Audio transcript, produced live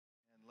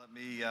Let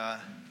me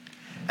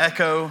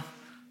echo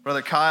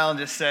Brother Kyle and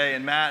just say,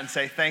 and Matt, and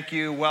say thank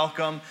you,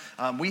 welcome.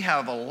 We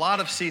have a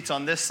lot of seats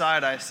on this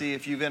side. I see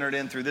if you've entered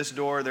in through this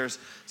door, there's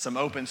some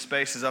open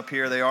spaces up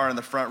here. They are in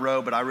the front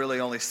row, but I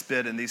really only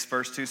spit in these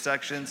first two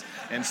sections.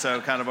 And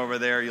so kind of over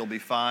there, you'll be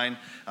fine.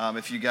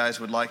 If you guys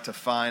would like to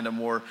find a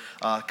more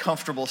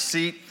comfortable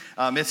seat.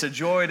 It's a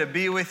joy to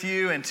be with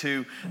you and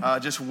to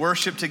just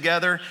worship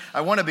together.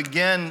 I want to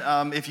begin,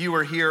 if you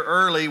were here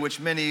early, which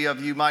many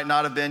of you might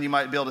not have been, you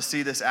might be able to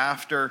see this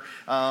after.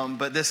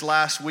 But this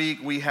last week,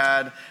 we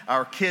had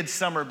our kids'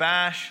 summer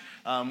bash.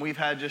 We've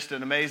had just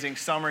an amazing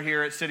summer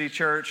here at City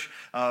Church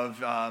of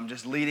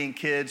just leading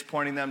kids,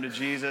 pointing them to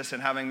Jesus,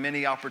 and having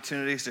many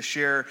opportunities to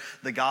share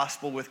the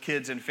gospel with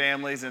kids and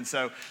families. And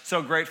so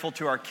grateful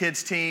to our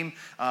kids team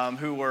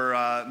who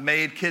were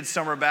made Kids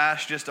Summer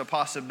Bash just a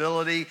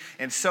possibility.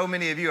 And so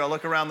many of you, I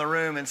look around the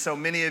room, and so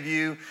many of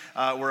you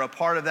were a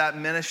part of that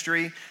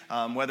ministry,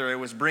 whether it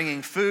was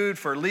bringing food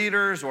for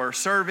leaders or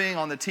serving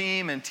on the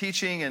team and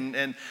teaching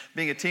and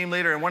being a team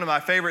leader. And one of my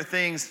favorite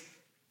things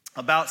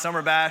about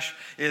Summer Bash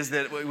is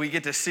that we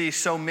get to see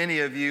so many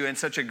of you in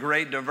such a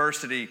great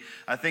diversity.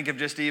 I think of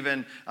just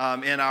even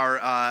in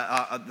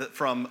our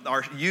from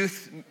our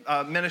youth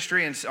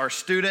ministry and our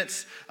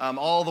students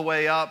all the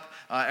way up.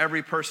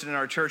 Every person in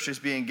our church is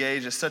being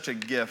engaged. It's such a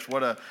gift.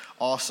 What an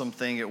awesome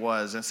thing it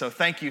was. And so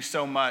thank you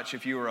so much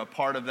if you were a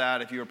part of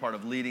that, if you were a part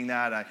of leading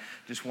that. I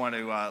just want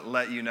to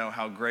let you know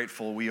how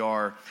grateful we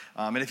are.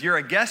 And if you're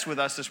a guest with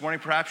us this morning,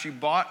 perhaps you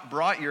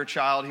brought your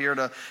child here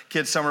to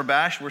Kids Summer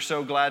Bash. We're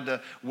so glad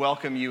to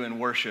welcome you in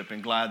worship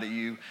and glad that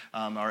you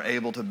are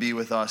able to be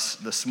with us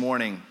this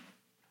morning.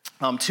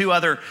 Two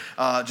other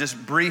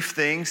just brief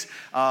things.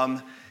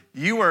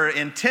 You were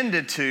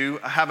intended to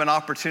have an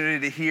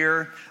opportunity to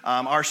hear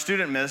our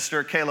student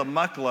minister, Caleb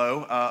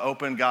Mucklow,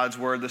 open God's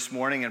Word this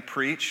morning and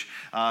preach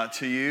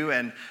to you.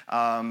 And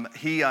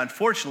he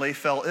unfortunately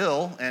fell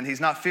ill, and he's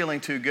not feeling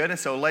too good. And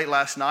so late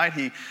last night,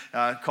 he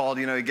called,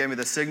 he gave me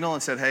the signal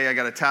and said, hey, I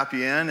got to tap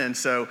you in. And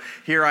so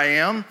here I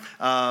am.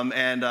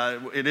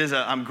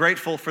 I'm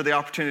grateful for the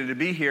opportunity to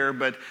be here.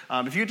 But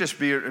if you just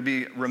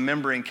be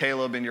remembering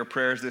Caleb in your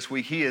prayers this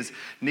week, he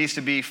needs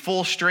to be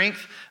full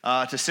strength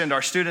to send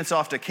our students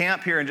off to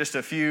camp here in just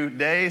a few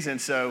days, and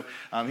so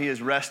he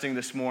is resting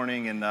this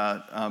morning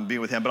and be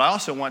with him. But I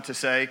also want to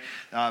say,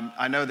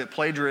 I know that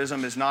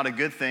plagiarism is not a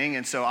good thing,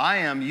 and so I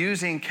am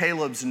using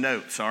Caleb's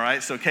notes, all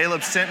right? So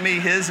Caleb sent me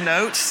his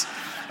notes,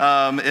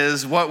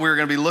 is what we're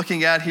going to be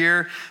looking at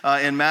here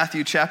in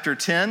Matthew chapter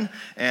 10,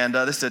 and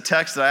this is a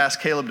text that I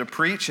asked Caleb to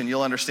preach, and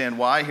you'll understand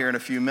why here in a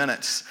few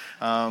minutes,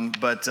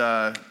 but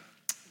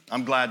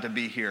I'm glad to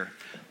be here.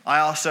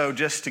 I also,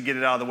 just to get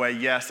it out of the way,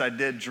 yes, I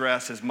did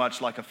dress as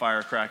much like a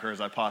firecracker as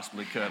I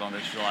possibly could on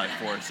this July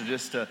 4th. So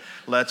just to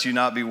let you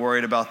not be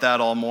worried about that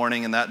all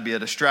morning and that be a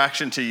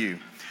distraction to you.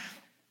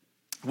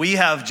 We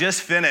have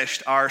just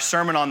finished our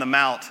Sermon on the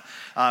Mount.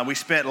 We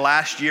spent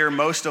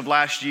most of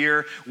last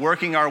year,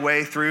 working our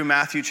way through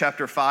Matthew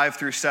chapter 5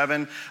 through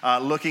 7,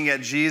 looking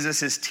at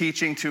Jesus'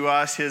 teaching to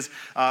us, his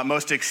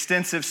most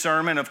extensive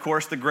sermon. Of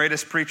course, the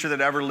greatest preacher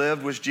that ever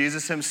lived was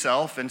Jesus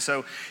himself. And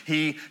so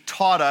he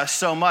taught us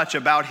so much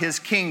about his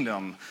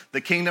kingdom,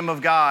 the kingdom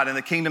of God and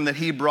the kingdom that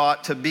he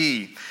brought to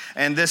be.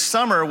 And this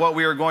summer, what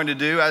we are going to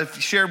do,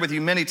 I've shared with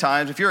you many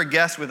times, if you're a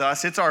guest with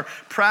us, it's our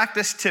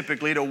practice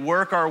typically to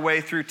work our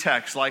way through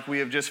text like we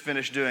have just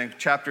finished doing.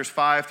 Chapters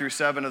 5 through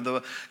 7 of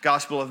the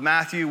Gospel of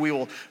Matthew. We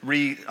will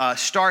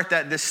restart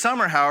that this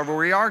summer, however.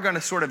 We are going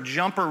to sort of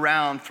jump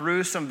around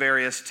through some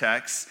various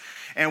texts.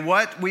 And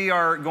what we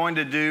are going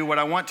to do, what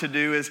I want to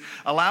do is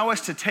allow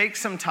us to take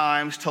some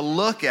time to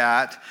look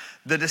at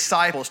the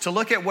disciples, to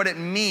look at what it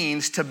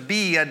means to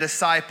be a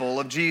disciple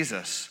of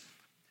Jesus.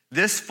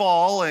 This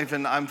fall,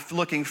 even I'm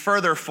looking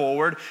further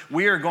forward,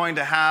 we are going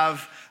to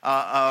have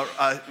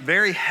a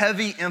very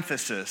heavy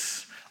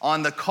emphasis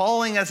on the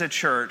calling as a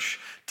church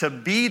to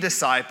be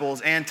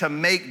disciples and to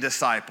make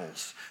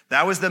disciples.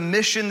 That was the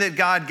mission that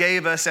God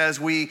gave us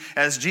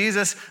as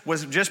Jesus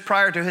was just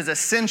prior to his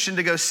ascension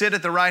to go sit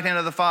at the right hand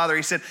of the Father.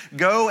 He said,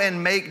 go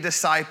and make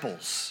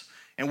disciples.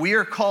 And we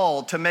are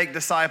called to make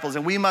disciples,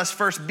 and we must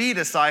first be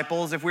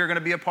disciples if we're going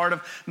to be a part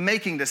of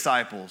making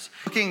disciples.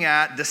 Looking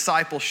at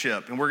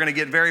discipleship, and we're going to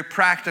get very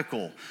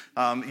practical.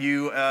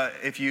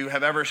 If you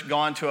have ever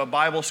gone to a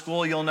Bible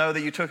school, you'll know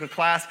that you took a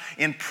class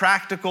in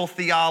practical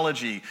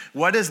theology.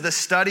 What is the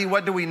study?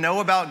 What do we know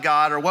about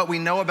God, or what we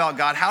know about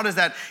God? How does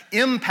that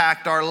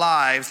impact our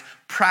lives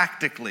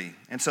practically?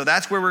 And so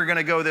that's where we're going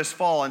to go this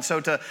fall. And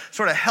so to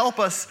sort of help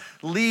us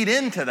lead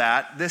into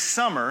that this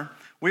summer,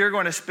 we are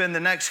going to spend the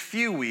next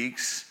few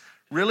weeks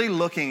really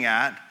looking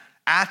at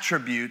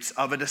attributes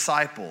of a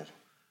disciple.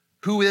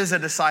 Who is a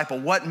disciple?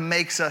 What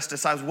makes us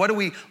disciples? What do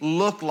we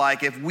look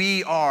like if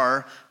we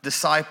are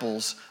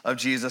disciples of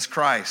Jesus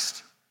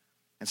Christ?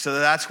 And so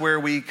that's where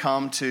we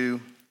come to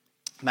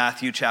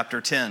Matthew chapter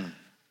 10.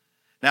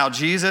 Now,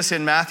 Jesus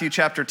in Matthew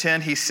chapter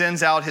 10, he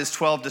sends out his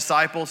 12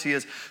 disciples. He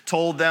has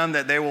told them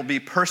that they will be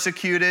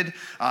persecuted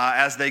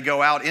as they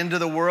go out into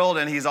the world,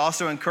 and he's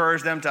also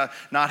encouraged them to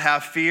not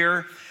have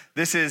fear.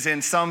 This is,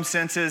 in some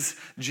senses,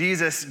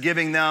 Jesus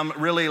giving them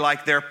really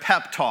like their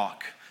pep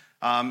talk.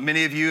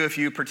 Many of you, if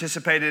you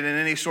participated in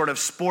any sort of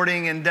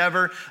sporting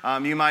endeavor,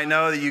 you might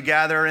know that you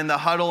gather in the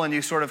huddle and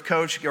you sort of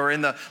coach, or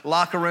in the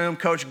locker room,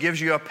 coach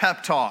gives you a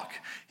pep talk.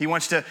 He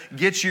wants to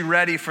get you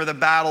ready for the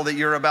battle that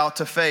you're about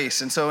to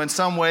face. And so in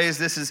some ways,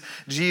 this is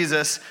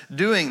Jesus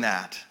doing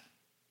that.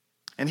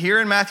 And here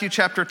in Matthew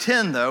chapter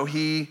 10, though,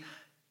 he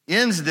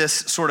ends this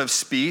sort of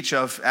speech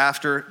of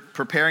after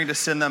preparing to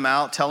send them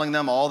out, telling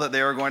them all that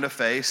they are going to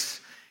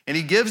face. And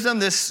he gives them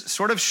this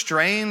sort of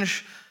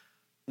strange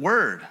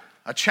word,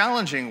 a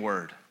challenging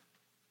word,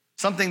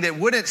 something that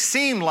wouldn't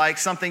seem like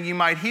something you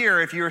might hear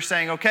if you were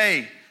saying,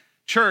 okay,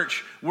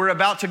 church, we're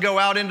about to go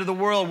out into the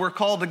world. We're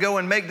called to go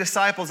and make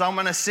disciples. I'm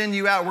going to send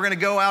you out. We're going to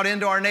go out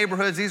into our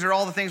neighborhoods. These are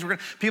all the things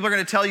people are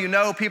going to tell you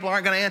no. People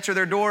aren't going to answer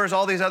their doors,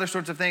 all these other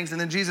sorts of things.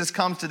 And then Jesus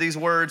comes to these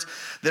words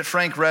that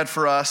Frank read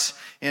for us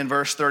in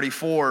verse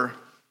 34.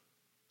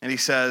 And he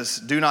says,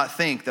 do not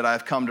think that I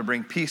have come to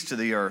bring peace to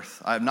the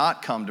earth. I have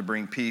not come to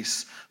bring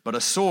peace, but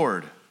a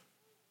sword.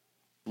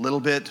 A little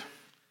bit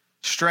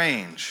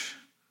strange,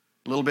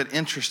 a little bit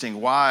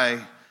interesting.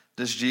 Why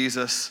does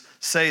Jesus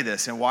say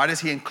this? And why does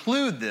he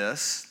include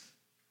this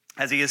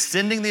as he is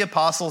sending the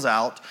apostles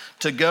out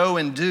to go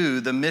and do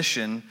the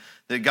mission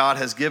that God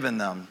has given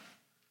them,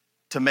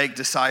 to make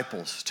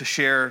disciples, to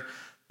share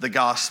the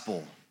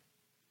gospel?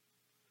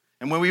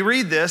 And when we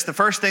read this, the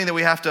first thing that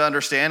we have to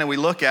understand and we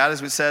look at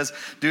is it says,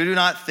 do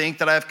not think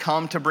that I have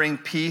come to bring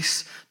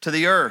peace to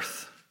the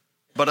earth,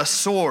 but a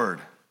sword.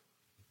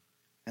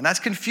 And that's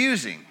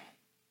confusing,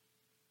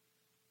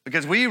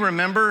 because we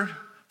remember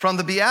from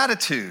the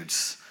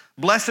Beatitudes,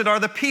 blessed are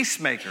the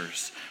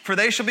peacemakers, for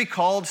they shall be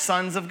called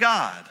sons of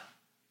God.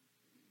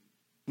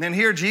 And then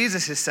here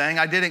Jesus is saying,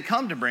 I didn't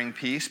come to bring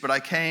peace, but I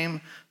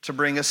came to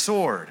bring a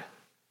sword.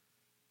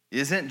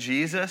 Isn't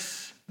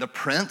Jesus the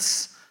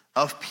Prince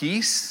of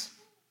Peace?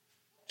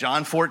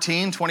 John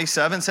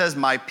 14:27 says,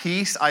 my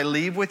peace I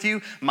leave with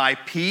you, my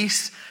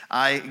peace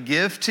I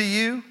give to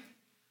you.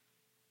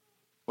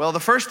 Well, the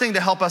first thing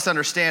to help us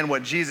understand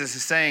what Jesus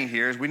is saying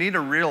here is we need to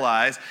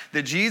realize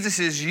that Jesus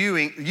is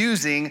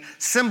using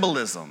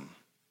symbolism.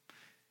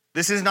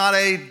 This is not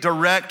a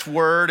direct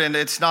word, and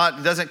it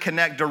doesn't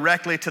connect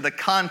directly to the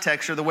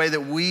context or the way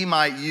that we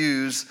might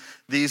use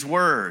these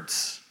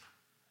words.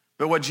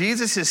 But what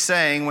Jesus is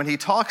saying when he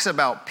talks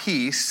about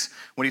peace,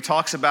 when he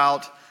talks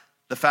about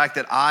the fact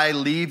that I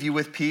leave you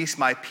with peace,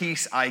 my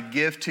peace I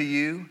give to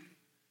you,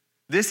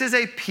 this is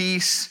a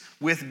peace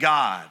with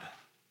God.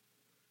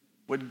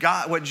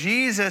 What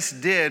Jesus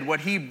did,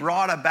 what he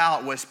brought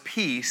about was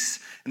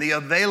peace and the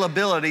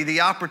availability,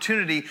 the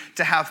opportunity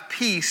to have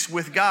peace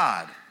with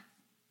God.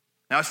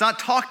 Now, it's not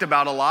talked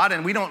about a lot,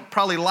 and we don't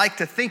probably like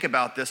to think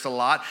about this a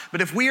lot, but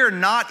if we are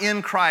not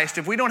in Christ,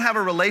 if we don't have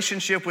a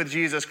relationship with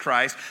Jesus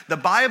Christ, the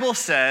Bible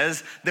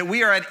says that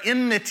we are at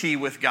enmity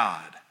with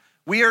God.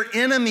 We are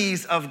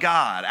enemies of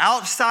God.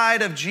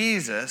 Outside of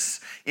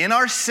Jesus, in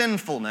our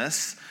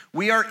sinfulness,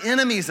 we are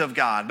enemies of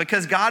God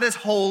because God is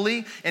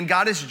holy and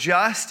God is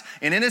just,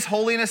 and in his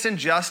holiness and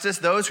justice,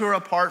 those who are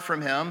apart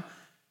from him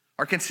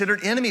are considered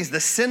enemies, the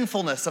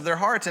sinfulness of their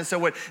hearts. And so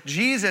what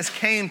Jesus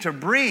came to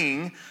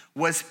bring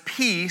was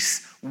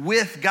peace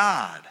with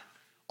God.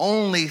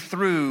 Only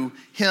through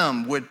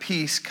him would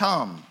peace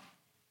come.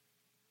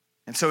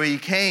 And so he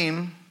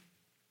came,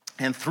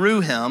 and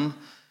through him,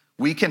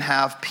 we can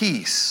have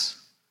peace.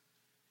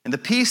 And the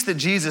peace that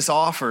Jesus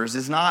offers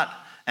is not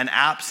an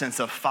absence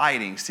of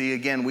fighting. See,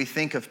 again, we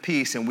think of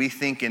peace and we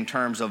think in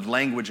terms of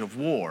language of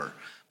war.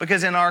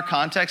 Because in our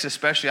context,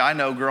 especially I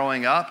know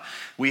growing up,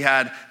 we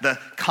had the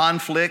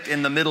conflict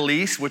in the Middle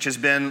East, which has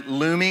been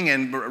looming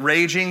and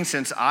raging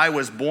since I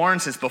was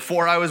born, since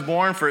before I was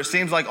born, for it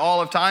seems like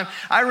all of time.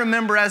 I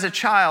remember as a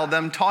child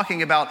them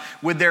talking about,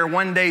 would there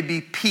one day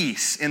be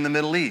peace in the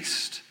Middle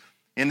East,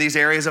 in these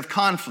areas of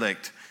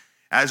conflict?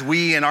 As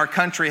we in our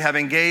country have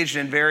engaged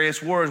in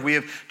various wars, we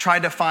have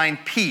tried to find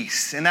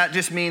peace. And that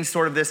just means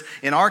sort of this,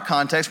 in our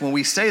context, when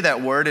we say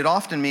that word, it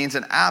often means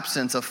an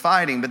absence of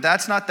fighting. But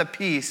that's not the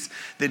peace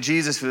that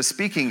Jesus was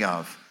speaking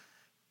of.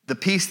 The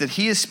peace that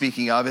he is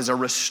speaking of is a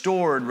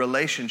restored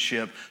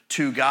relationship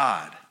to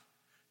God.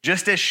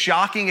 Just as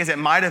shocking as it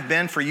might have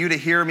been for you to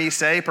hear me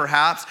say,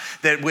 perhaps,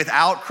 that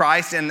without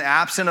Christ and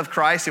absent of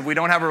Christ, if we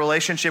don't have a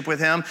relationship with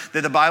him, that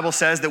the Bible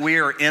says that we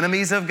are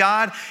enemies of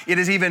God, it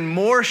is even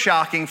more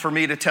shocking for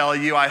me to tell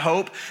you, I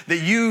hope, that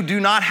you do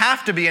not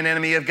have to be an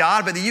enemy of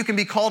God, but that you can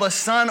be called a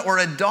son or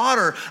a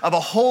daughter of a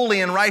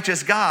holy and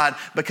righteous God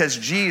because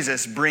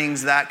Jesus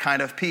brings that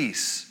kind of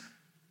peace.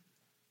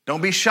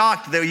 Don't be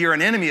shocked that you're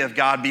an enemy of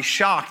God. Be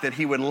shocked that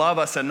he would love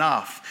us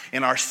enough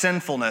in our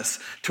sinfulness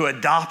to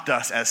adopt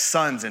us as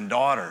sons and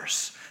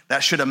daughters.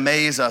 That should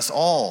amaze us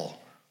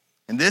all.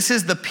 And this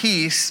is the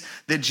peace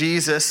that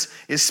Jesus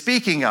is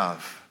speaking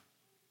of.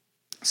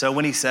 So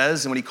when he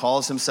says, and when he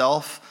calls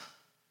himself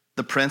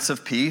the Prince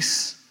of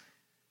Peace,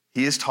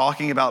 he is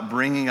talking about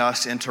bringing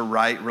us into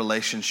right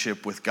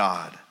relationship with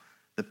God.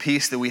 The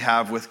peace that we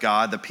have with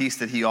God, the peace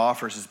that he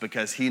offers is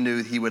because he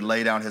knew he would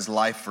lay down his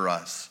life for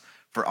us.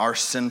 for our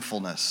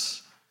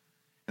sinfulness.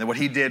 And what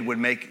he did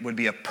would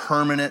be a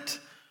permanent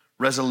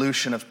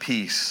resolution of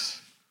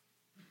peace.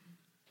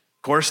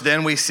 Of course,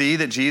 then we see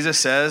that Jesus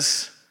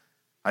says,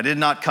 I did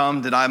not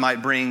come that I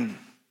might bring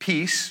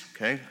peace.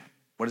 Okay,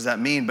 what does that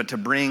mean? But to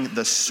bring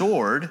the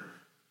sword.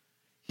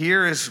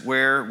 Here is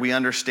where we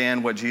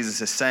understand what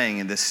Jesus is saying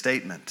in this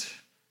statement.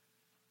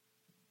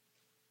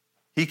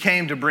 He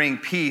came to bring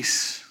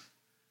peace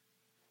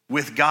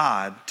with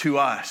God to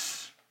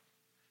us.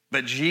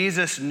 But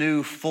Jesus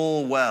knew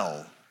full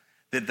well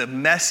that the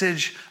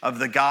message of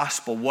the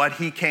gospel, what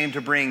he came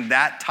to bring,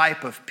 that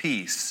type of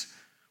peace,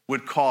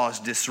 would cause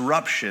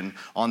disruption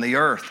on the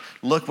earth.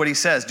 Look what he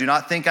says. Do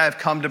not think I have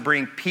come to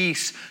bring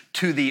peace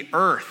to the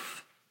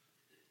earth.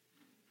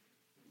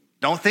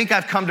 Don't think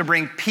I've come to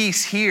bring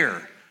peace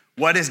here.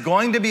 What is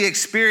going to be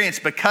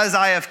experienced because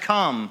I have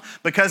come,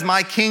 because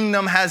my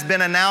kingdom has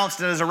been announced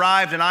and has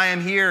arrived and I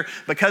am here,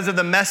 because of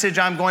the message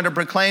I'm going to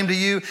proclaim to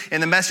you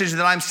and the message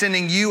that I'm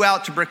sending you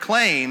out to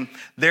proclaim,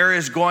 there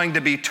is going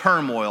to be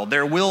turmoil.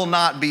 There will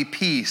not be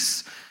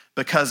peace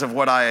because of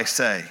what I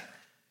say.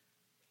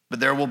 But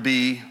there will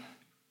be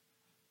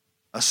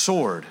a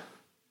sword.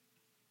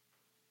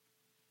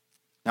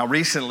 Now,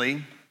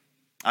 recently,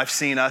 I've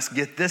seen us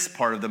get this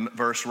part of the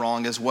verse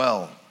wrong as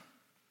well.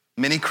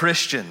 Many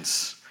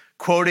Christians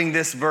quoting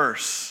this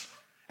verse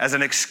as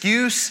an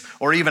excuse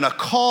or even a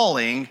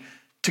calling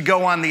to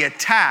go on the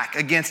attack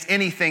against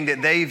anything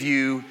that they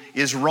view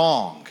is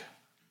wrong.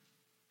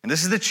 And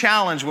this is the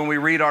challenge when we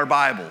read our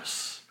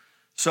Bibles.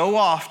 So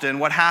often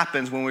what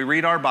happens when we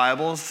read our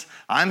Bibles,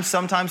 I'm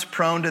sometimes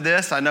prone to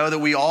this. I know that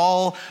we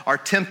all are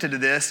tempted to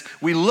this.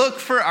 We look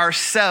for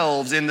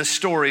ourselves in the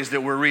stories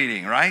that we're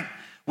reading, right?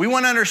 We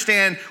want to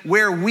understand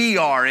where we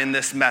are in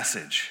this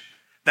message.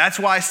 That's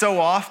why so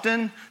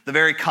often the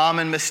very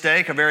common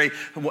mistake, a very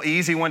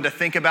easy one to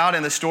think about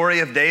in the story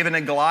of David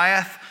and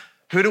Goliath,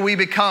 who do we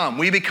become?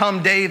 We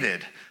become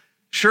David.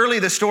 Surely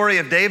the story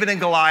of David and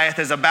Goliath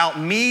is about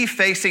me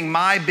facing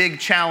my big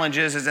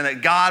challenges and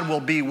that God will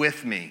be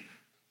with me.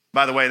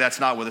 By the way, that's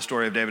not what the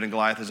story of David and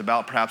Goliath is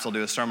about. Perhaps I'll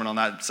do a sermon on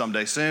that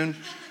someday soon.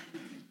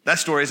 That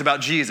story is about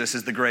Jesus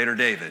as the greater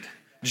David.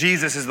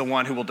 Jesus is the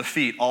one who will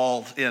defeat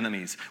all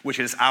enemies, which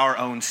is our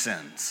own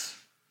sins,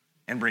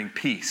 and bring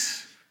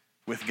peace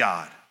with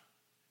God.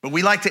 But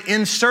we like to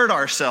insert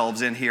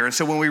ourselves in here. And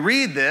so when we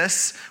read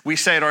this, we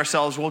say to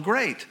ourselves, well,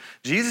 great.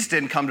 Jesus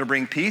didn't come to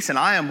bring peace, and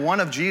I am one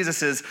of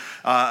Jesus's,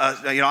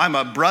 I'm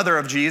a brother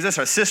of Jesus,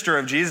 a sister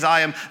of Jesus. I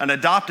am an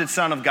adopted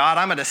son of God.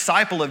 I'm a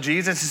disciple of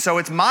Jesus. And so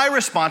it's my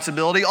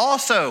responsibility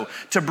also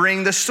to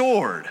bring the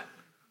sword.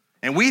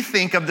 And we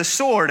think of the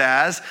sword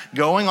as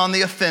going on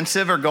the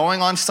offensive or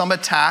going on some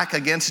attack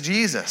against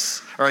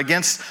Jesus or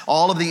against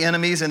all of the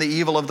enemies and the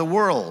evil of the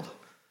world.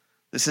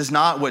 This is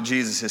not what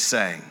Jesus is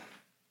saying.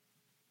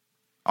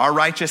 Our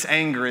righteous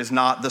anger is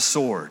not the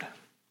sword.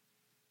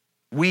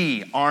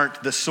 We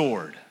aren't the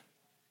sword.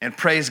 And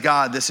praise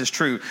God, this is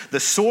true. The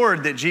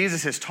sword that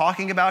Jesus is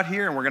talking about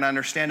here, and we're going to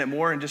understand it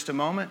more in just a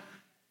moment,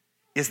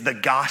 is the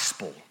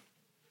gospel.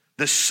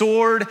 The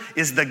sword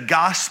is the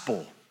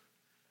gospel.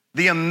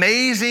 The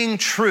amazing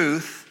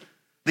truth,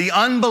 the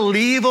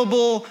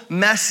unbelievable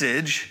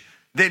message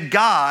that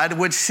God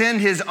would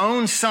send his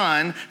own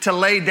son to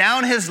lay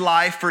down his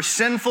life for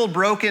sinful,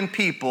 broken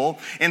people,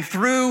 and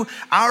through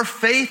our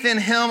faith in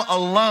him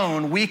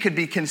alone, we could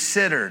be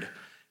considered,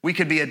 we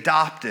could be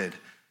adopted,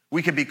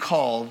 we could be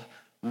called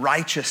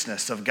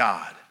righteousness of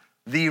God,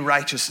 the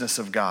righteousness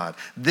of God.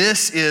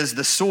 This is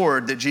the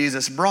sword that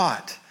Jesus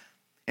brought.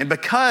 And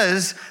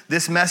because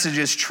this message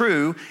is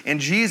true, and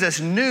Jesus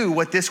knew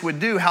what this would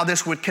do, how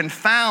this would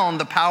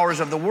confound the powers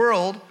of the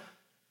world,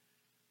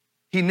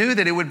 he knew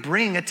that it would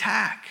bring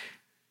attack.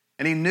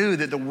 And he knew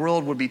that the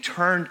world would be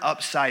turned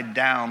upside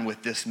down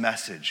with this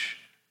message.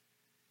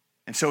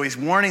 And so he's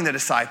warning the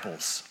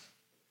disciples,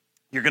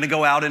 you're going to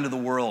go out into the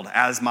world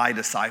as my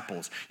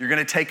disciples. You're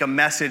going to take a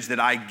message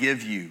that I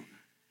give you.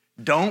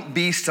 Don't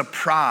be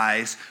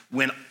surprised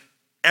when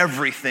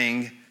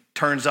everything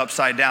turns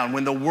upside down,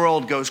 when the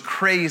world goes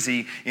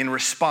crazy in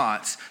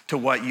response to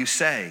what you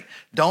say.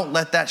 Don't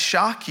let that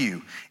shock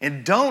you.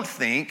 And don't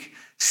think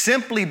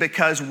simply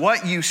because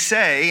what you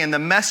say and the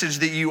message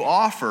that you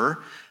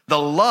offer, the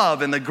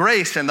love and the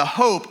grace and the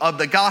hope of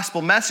the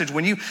gospel message,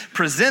 when you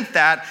present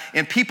that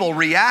and people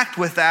react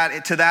with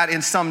that to that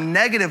in some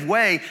negative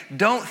way,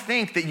 don't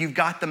think that you've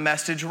got the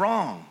message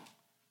wrong.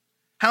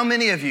 How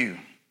many of you,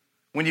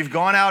 when you've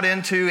gone out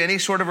into any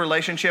sort of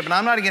relationship, and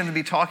I'm not going to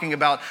be talking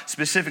about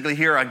specifically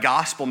here a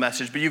gospel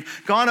message, but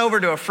you've gone over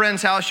to a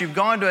friend's house, you've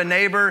gone to a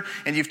neighbor,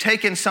 and you've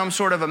taken some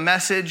sort of a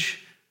message,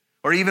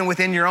 or even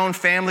within your own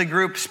family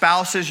group,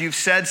 spouses, you've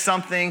said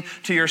something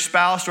to your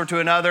spouse or to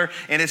another,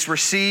 and it's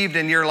received,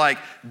 and you're like,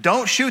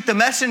 don't shoot the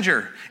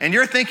messenger. And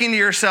you're thinking to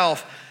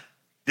yourself,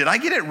 did I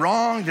get it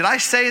wrong? Did I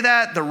say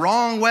that the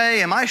wrong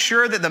way? Am I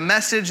sure that the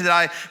message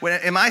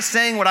am I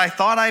saying what I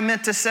thought I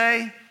meant to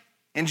say?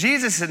 And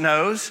Jesus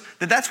knows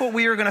that that's what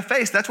we are going to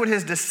face. That's what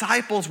his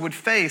disciples would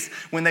face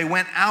when they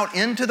went out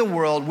into the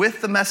world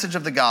with the message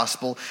of the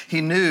gospel.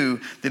 He knew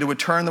that it would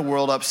turn the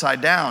world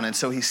upside down. And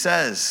so he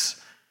says,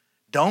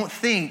 don't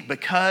think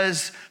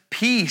because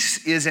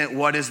peace isn't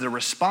what is the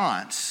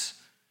response,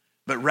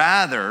 but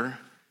rather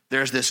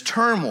there's this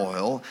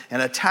turmoil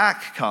and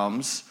attack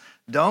comes.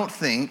 Don't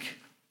think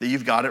that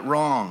you've got it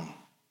wrong.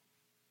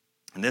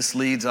 And this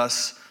leads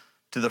us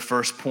to the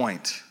first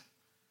point.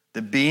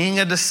 That being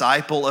a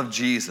disciple of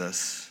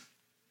Jesus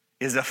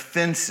is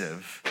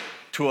offensive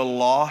to a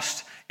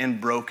lost and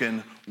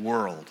broken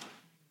world.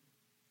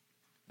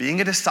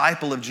 Being a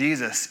disciple of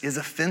Jesus is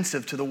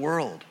offensive to the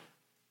world.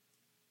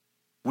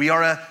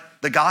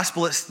 The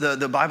gospel,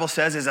 the Bible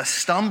says, is a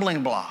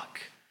stumbling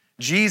block.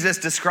 Jesus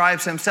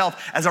describes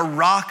himself as a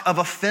rock of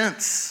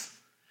offense.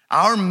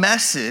 Our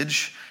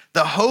message,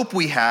 the hope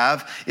we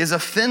have, is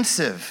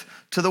offensive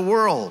to the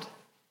world.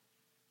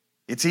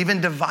 It's even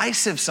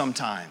divisive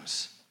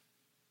sometimes.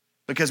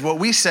 Because what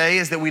we say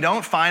is that we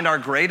don't find our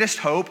greatest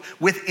hope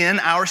within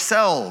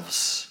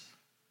ourselves.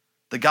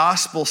 The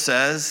gospel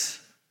says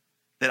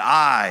that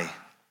I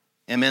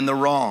am in the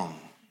wrong.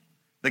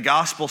 The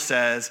gospel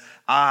says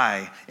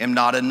I am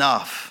not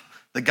enough.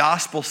 The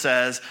gospel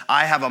says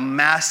I have a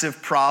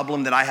massive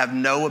problem that I have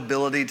no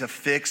ability to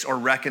fix or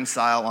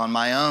reconcile on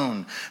my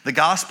own. The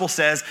gospel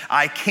says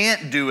I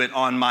can't do it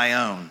on my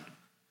own.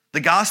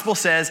 The gospel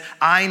says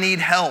I need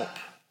help.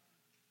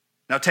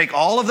 Now take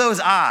all of those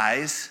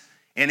I's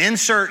and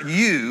insert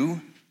you,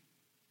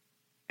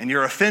 and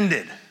you're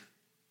offended.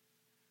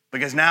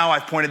 Because now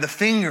I've pointed the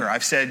finger.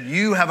 I've said,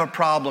 you have a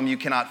problem you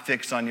cannot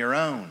fix on your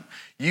own.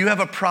 You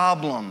have a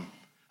problem,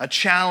 a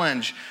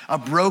challenge, a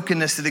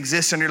brokenness that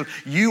exists in your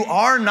life. You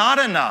are not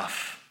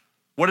enough.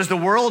 What does the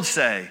world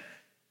say?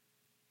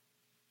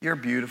 You're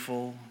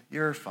beautiful.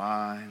 You're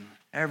fine.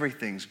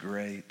 Everything's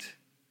great.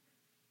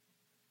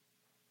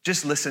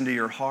 Just listen to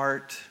your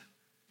heart.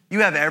 You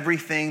have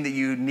everything that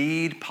you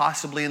need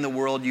possibly in the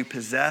world. You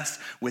possess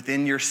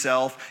within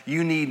yourself.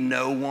 You need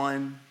no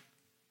one.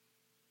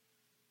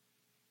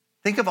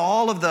 Think of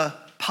all of the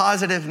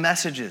positive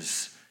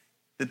messages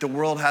that the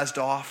world has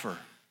to offer.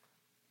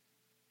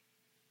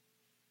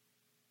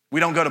 We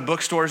don't go to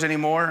bookstores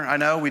anymore. I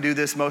know we do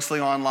this mostly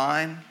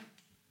online.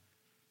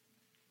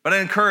 But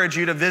I encourage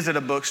you to visit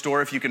a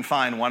bookstore if you can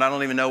find one. I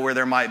don't even know where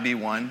there might be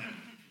one.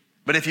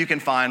 But if you can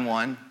find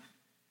one.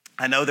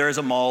 I know there is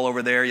a mall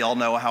over there. Y'all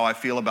know how I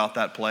feel about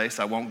that place.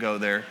 I won't go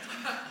there.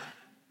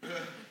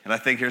 And I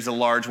think there's a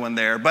large one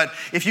there. But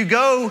if you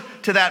go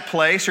to that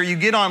place or you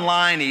get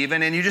online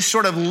even and you just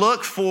sort of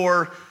look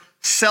for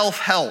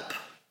self-help,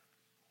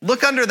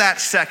 look under that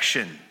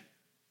section.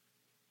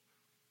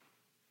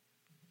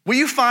 Will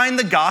you find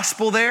the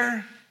gospel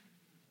there?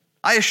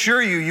 I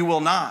assure you, you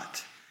will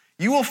not.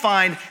 You will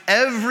find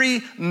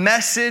every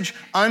message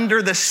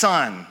under the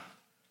sun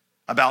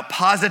about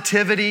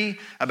positivity,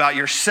 about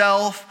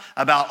yourself,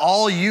 about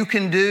all you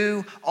can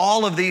do,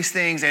 all of these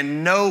things,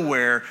 and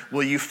nowhere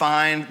will you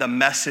find the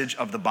message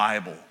of the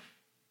Bible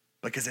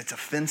because it's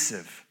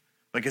offensive,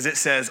 because it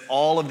says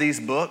all of these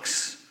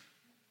books.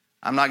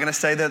 I'm not going to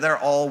say that they're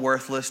all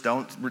worthless.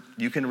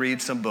 You can read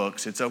some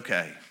books, it's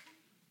okay.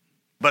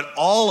 But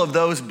all of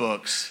those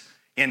books,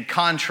 in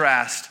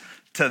contrast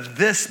to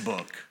this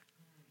book,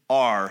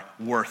 are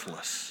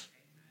worthless.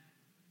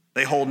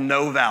 They hold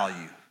no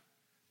value.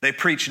 They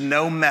preach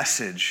no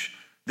message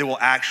that will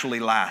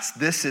actually last.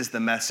 This is the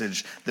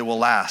message that will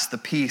last, the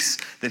peace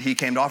that he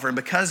came to offer. And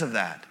because of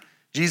that,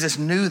 Jesus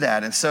knew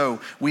that. And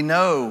so we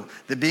know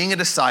that being a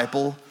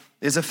disciple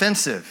is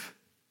offensive.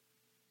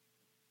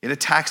 It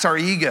attacks our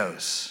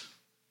egos.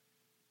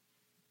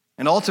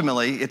 And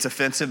ultimately, it's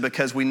offensive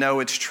because we know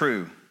it's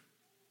true.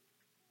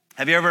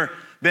 Have you ever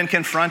been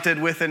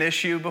confronted with an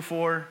issue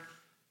before?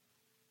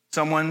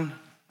 Someone,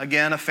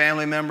 again, a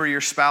family member,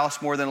 your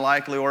spouse more than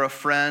likely, or a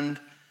friend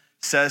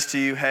says to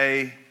you,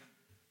 hey,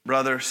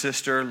 brother,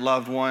 sister,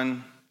 loved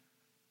one,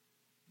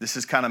 this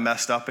is kind of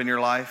messed up in your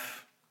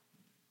life.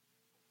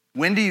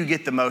 When do you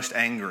get the most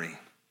angry?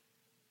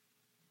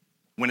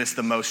 When it's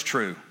the most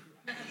true.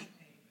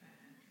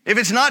 If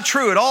it's not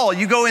true at all,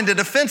 you go into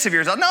defensive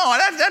yourself. No,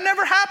 that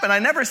never happened. I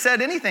never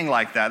said anything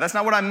like that. That's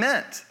not what I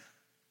meant.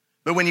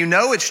 But when you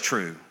know it's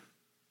true,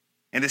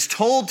 and it's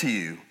told to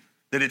you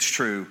that it's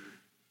true,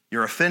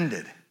 you're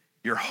offended.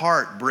 Your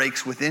heart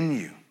breaks within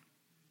you.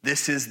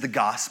 This is the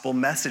gospel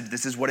message.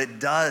 This is what it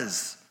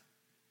does.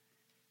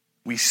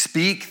 We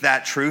speak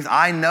that truth.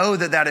 I know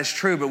that that is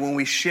true, but when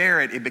we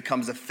share it, it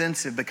becomes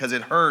offensive because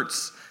it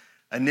hurts.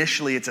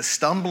 Initially, it's a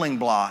stumbling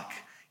block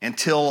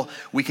until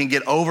we can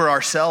get over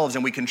ourselves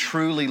and we can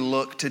truly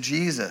look to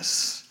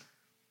Jesus.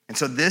 And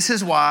so this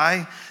is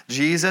why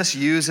Jesus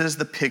uses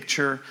the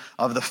picture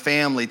of the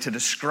family to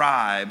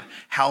describe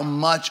how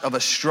much of a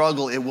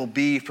struggle it will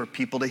be for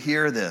people to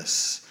hear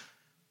this.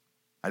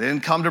 I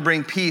didn't come to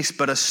bring peace,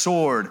 but a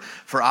sword.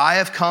 For I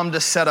have come to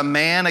set a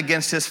man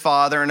against his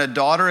father, and a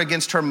daughter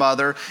against her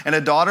mother, and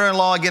a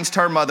daughter-in-law against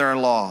her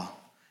mother-in-law.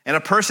 And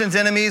a person's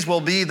enemies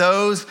will be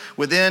those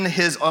within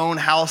his own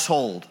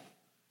household.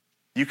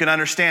 You can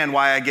understand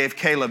why I gave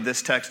Caleb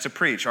this text to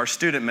preach. Our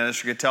student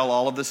minister could tell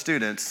all of the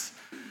students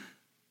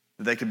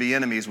that they could be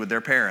enemies with their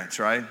parents,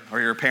 right?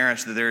 Or your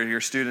parents, that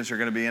your students are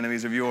going to be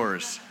enemies of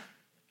yours.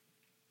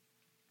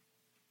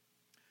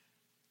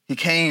 He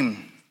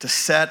came to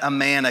set a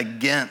man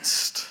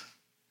against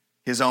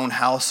his own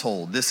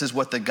household. This is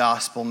what the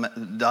gospel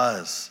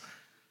does.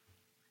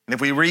 And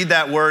if we read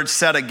that word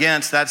set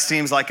against, that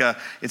seems like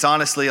it's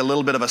honestly a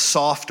little bit of a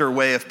softer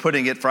way of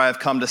putting it, for I have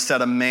come to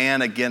set a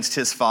man against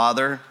his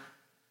father.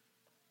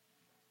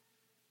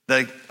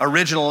 The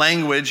original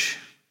language,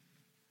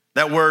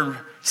 that word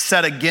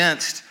set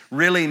against,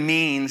 really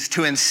means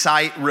to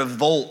incite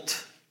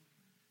revolt,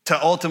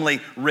 to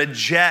ultimately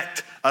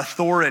reject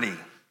authority.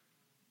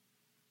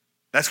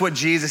 That's what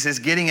Jesus is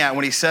getting at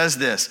when he says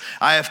this.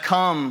 I have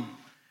come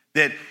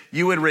that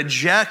you would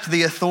reject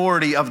the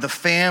authority of the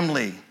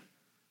family,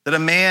 that a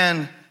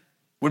man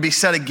would be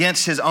set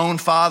against his own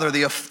father,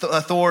 the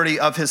authority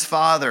of his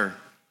father.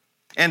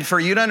 And for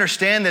you to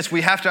understand this,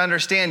 we have to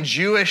understand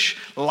Jewish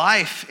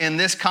life in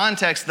this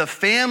context. The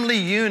family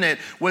unit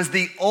was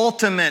the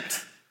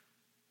ultimate.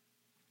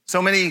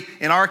 So many,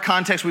 in our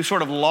context, we've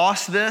sort of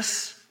lost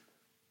this.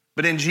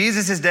 But in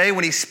Jesus' day,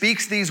 when he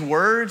speaks these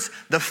words,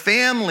 the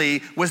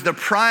family was the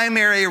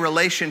primary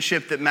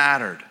relationship that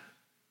mattered.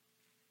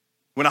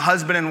 When a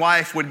husband and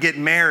wife would get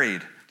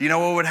married, do you know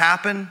what would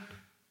happen?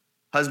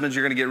 Husbands,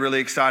 you're going to get really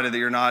excited that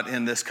you're not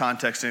in this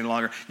context any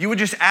longer. You would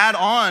just add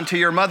on to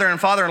your mother and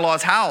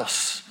father-in-law's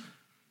house,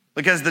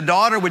 because the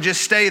daughter would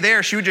just stay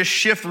there. She would just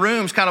shift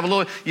rooms kind of a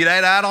little. You'd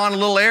add on a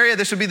little area.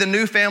 This would be the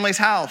new family's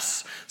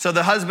house. So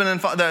the husband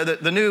and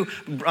the new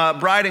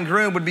bride and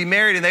groom would be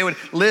married, and they would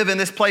live in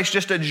this place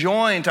just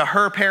adjoined to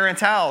her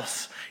parents'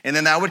 house. And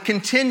then that would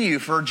continue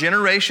for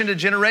generation to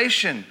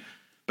generation,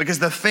 because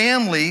the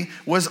family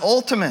was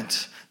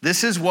ultimate.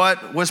 This is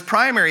what was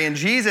primary. And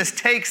Jesus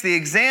takes the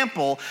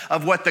example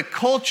of what the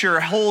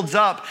culture holds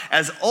up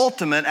as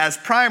ultimate, as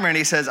primary, and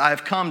he says, I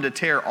have come to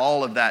tear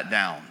all of that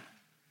down.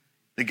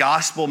 The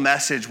gospel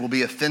message will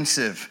be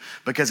offensive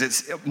because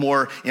it's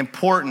more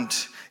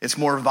important, it's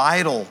more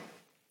vital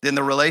than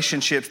the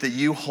relationships that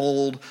you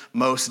hold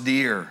most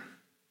dear.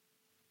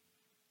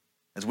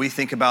 As we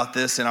think about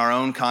this in our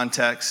own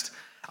context,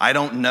 I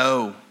don't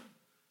know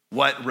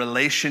what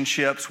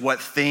relationships,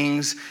 what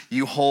things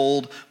you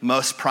hold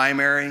most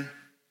primary.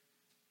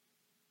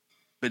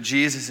 But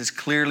Jesus is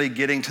clearly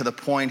getting to the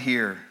point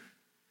here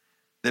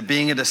that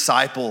being a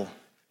disciple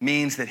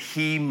means that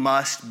he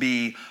must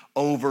be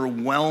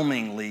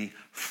overwhelmingly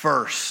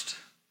first.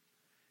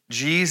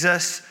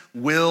 Jesus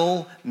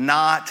will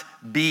not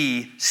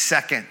be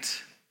second.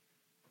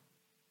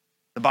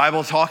 The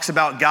Bible talks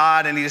about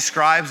God, and he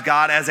describes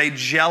God as a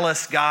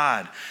jealous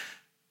God.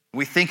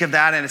 We think of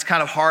that, and it's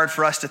kind of hard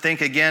for us to think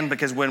again,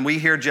 because when we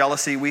hear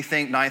jealousy, we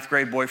think ninth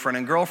grade boyfriend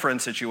and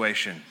girlfriend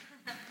situation.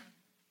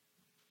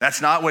 That's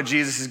not what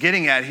Jesus is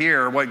getting at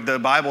here, or what the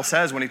Bible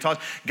says when he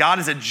talks. God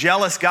is a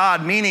jealous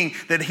God, meaning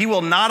that he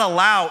will not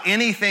allow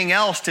anything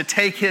else to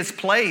take his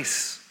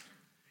place.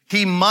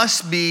 He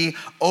must be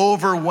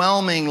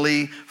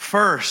overwhelmingly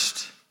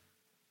first.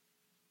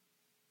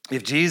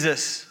 If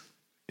Jesus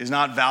is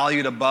not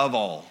valued above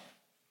all,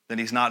 then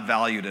he's not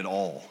valued at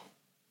all.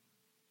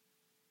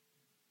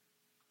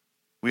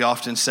 We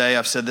often say,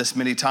 I've said this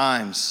many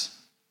times,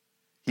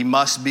 he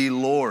must be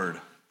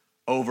Lord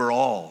over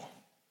all,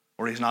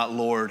 or he's not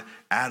Lord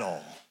at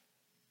all.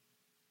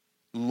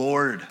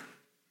 Lord,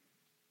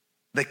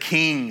 the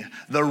King,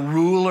 the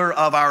ruler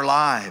of our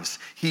lives,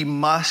 he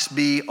must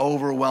be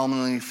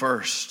overwhelmingly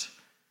first.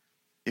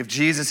 If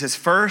Jesus is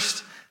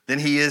first, then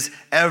he is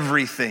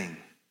everything.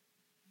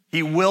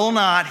 He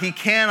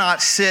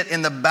cannot sit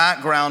in the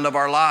background of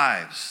our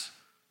lives.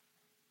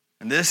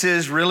 And this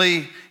is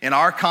really, in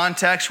our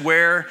context,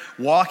 where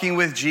walking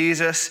with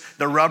Jesus,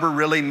 the rubber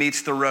really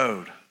meets the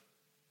road.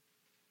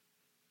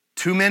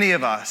 Too many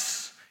of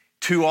us,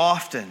 too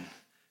often,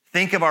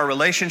 think of our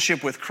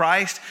relationship with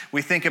Christ.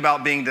 We think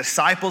about being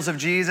disciples of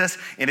Jesus,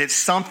 and it's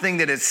something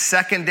that is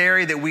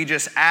secondary that we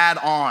just add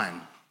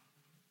on.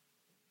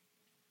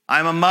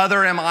 I'm a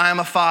mother, and I'm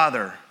a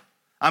father.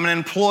 I'm an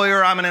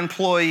employer, I'm an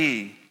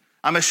employee.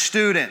 I'm a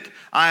student,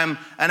 I'm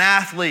an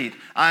athlete,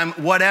 I'm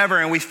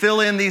whatever, and we fill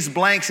in these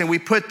blanks and we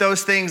put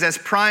those things as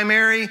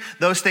primary.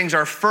 Those things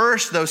are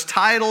first, those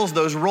titles,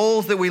 those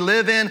roles that we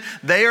live in,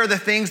 they are the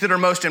things that are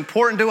most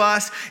important to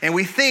us, and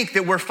we think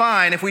that we're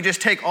fine if we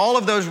just take all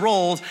of those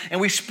roles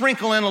and we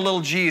sprinkle in a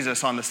little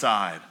Jesus on the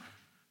side.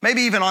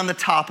 Maybe even on the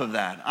top of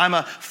that. I'm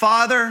a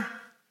father,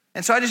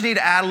 and so I just need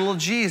to add a little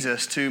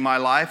Jesus to my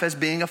life as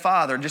being a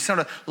father. Just sort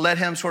of let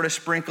him sort of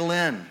sprinkle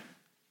in.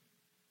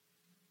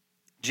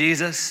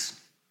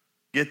 Jesus,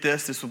 get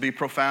this will be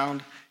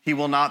profound. He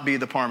will not be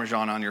the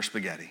Parmesan on your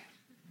spaghetti.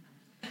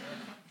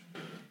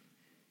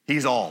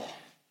 He's all.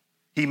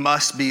 He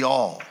must be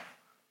all.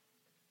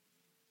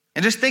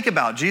 And just think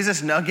about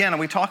Jesus, again, and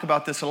we talk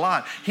about this a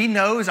lot. He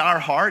knows our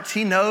hearts.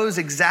 He knows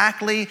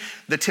exactly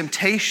the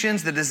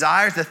temptations, the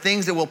desires, the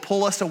things that will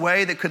pull us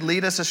away, that could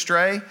lead us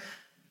astray.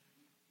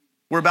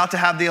 We're about to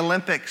have the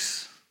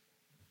Olympics.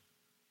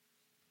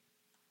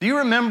 Do you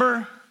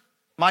remember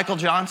Michael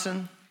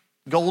Johnson,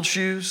 Gold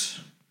Shoes,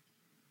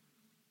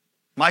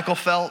 Michael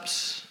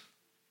Phelps?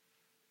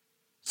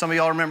 Some of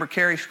y'all remember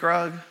Carrie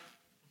Scruggs?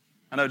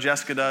 I know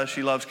Jessica does.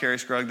 She loves Carrie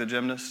Scruggs, the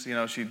gymnast. You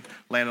know, she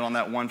landed on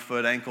that 1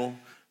 foot ankle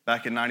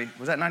back in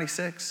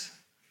 96? It's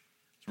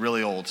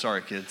really old.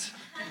 Sorry, kids.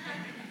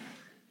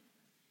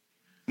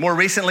 More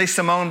recently,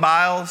 Simone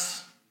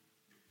Biles.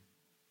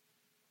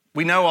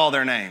 We know all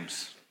their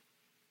names.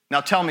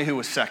 Now tell me who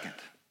was second.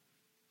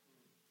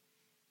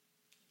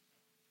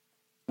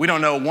 We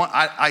don't know one.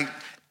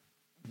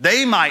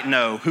 They might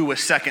know who was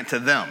second to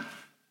them.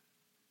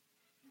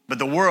 But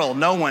the world,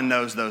 no one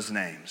knows those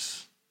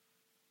names.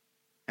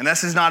 And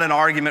this is not an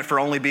argument for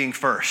only being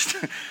first.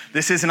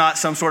 This is not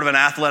some sort of an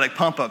athletic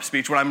pump-up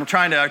speech. What I'm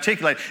trying to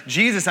articulate,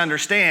 Jesus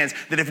understands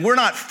that if we're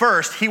not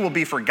first, he will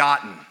be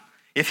forgotten.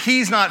 If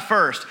he's not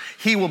first,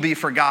 he will be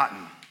forgotten.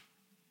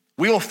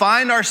 We will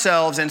find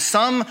ourselves in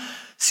some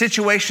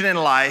situation in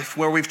life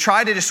where we've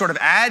tried to just sort of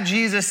add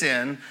Jesus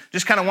in,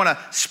 just kind of want to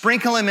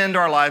sprinkle him into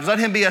our lives, let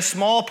him be a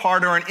small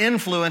part or an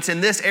influence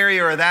in this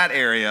area or that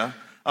area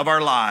of our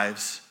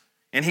lives.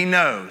 And he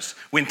knows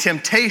when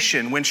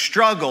temptation, when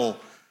struggle,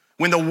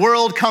 when the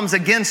world comes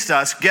against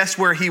us, guess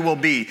where he will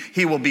be?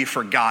 He will be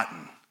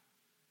forgotten,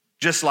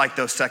 just like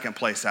those second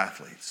place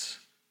athletes.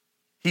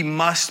 He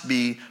must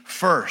be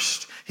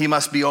first. He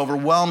must be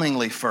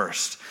overwhelmingly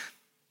first.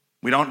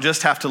 We don't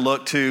just have to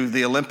look to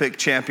the Olympic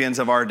champions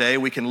of our day.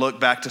 We can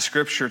look back to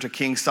Scripture, to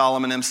King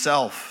Solomon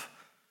himself.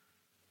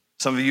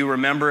 Some of you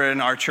remember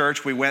in our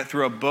church, we went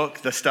through a book,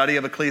 the study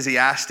of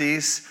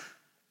Ecclesiastes.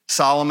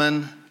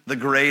 Solomon, the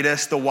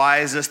greatest, the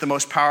wisest, the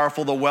most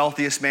powerful, the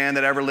wealthiest man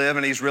that ever lived.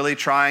 And he's really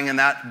trying in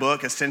that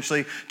book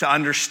essentially to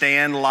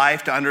understand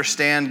life, to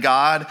understand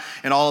God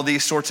and all of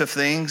these sorts of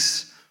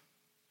things.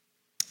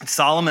 And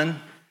Solomon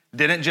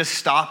didn't just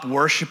stop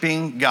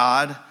worshiping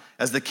God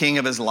as the king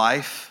of his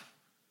life.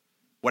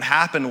 What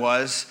happened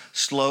was,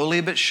 slowly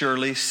but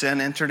surely,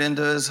 sin entered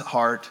into his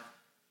heart,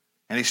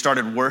 and he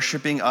started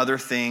worshiping other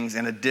things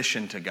in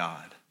addition to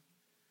God.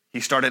 He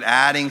started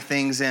adding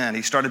things in.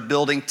 He started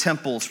building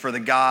temples for the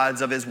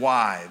gods of his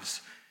wives.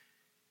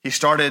 He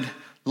started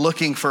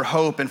looking for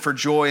hope and for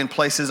joy in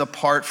places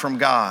apart from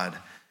God.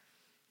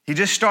 He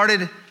just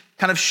started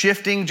kind of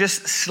shifting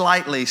just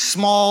slightly,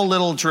 small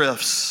little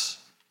drifts.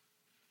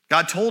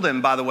 God told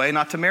him, by the way,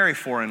 not to marry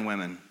foreign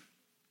women,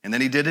 and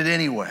then he did it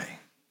anyway.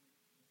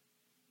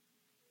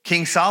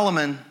 King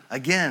Solomon,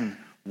 again,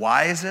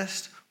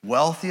 wisest,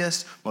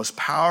 wealthiest, most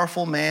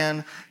powerful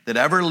man that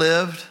ever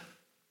lived.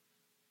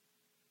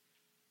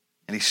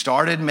 And he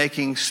started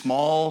making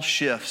small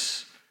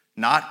shifts,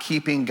 not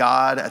keeping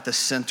God at the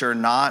center,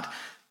 not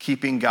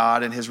keeping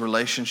God in his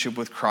relationship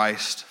with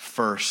Christ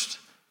first.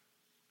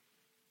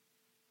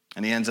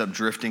 And he ends up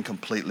drifting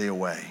completely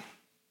away.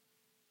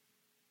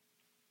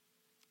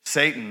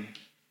 Satan,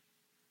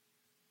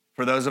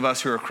 for those of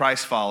us who are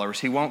Christ followers,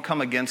 he won't come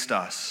against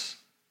us.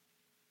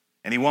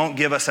 And he won't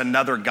give us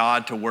another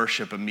God to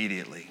worship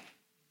immediately.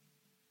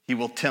 He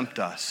will tempt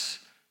us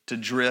to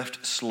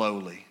drift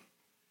slowly.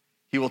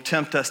 He will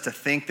tempt us to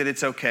think that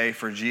it's okay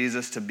for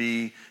Jesus to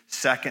be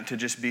second, to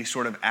just be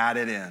sort of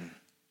added in.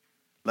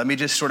 Let me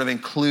just sort of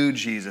include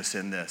Jesus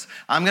in this.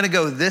 I'm going to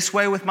go this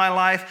way with my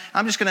life.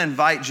 I'm just going to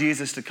invite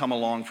Jesus to come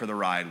along for the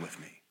ride with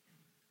me.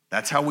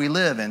 That's how we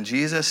live. And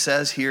Jesus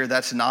says here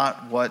that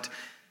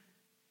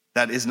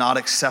is not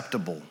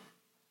acceptable.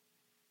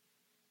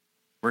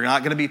 We're not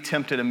going to be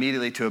tempted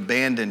immediately to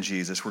abandon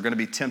Jesus. We're going to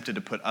be tempted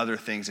to put other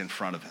things in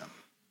front of him,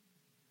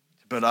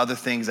 to put other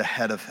things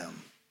ahead of him.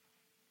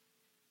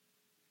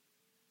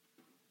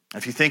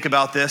 If you think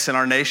about this in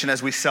our nation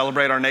as we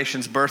celebrate our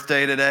nation's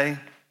birthday today,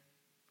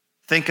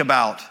 think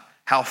about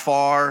how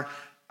far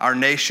our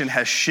nation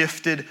has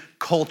shifted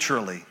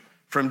culturally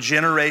from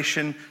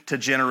generation to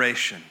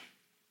generation.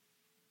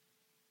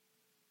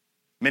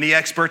 Many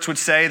experts would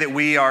say that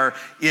we are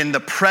in the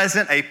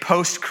present a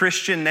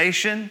post-Christian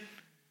nation.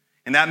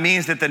 And that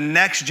means that the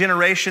next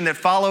generation that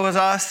follows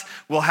us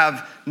will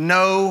have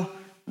no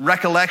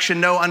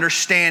recollection, no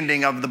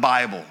understanding of the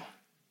Bible.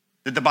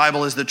 That the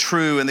Bible is the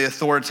true and the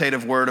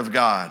authoritative word of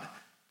God.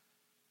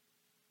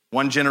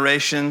 One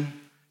generation,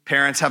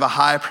 parents have a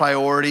high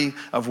priority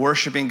of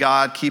worshiping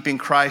God, keeping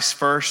Christ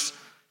first.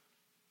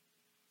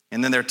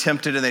 And then they're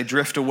tempted and they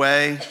drift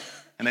away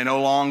and they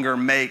no longer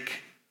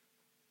make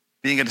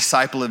being a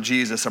disciple of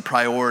Jesus a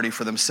priority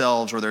for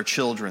themselves or their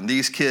children.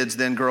 These kids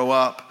then grow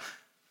up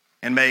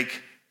and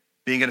make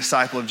being a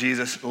disciple of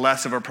Jesus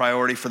less of a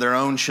priority for their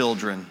own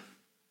children.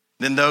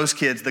 Then those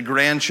kids, the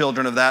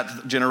grandchildren of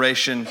that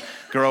generation,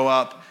 grow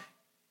up,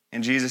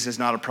 and Jesus is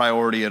not a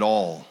priority at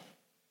all.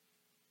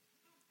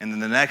 And then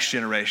the next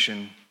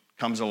generation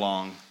comes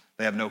along,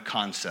 they have no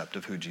concept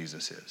of who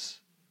Jesus is.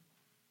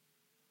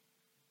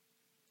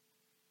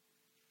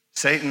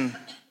 Satan,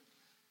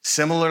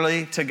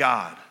 similarly to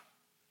God,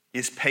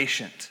 is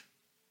patient.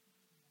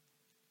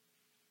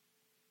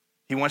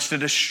 He wants to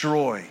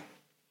destroy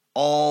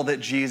all that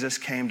Jesus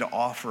came to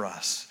offer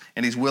us.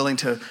 And he's willing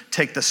to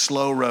take the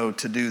slow road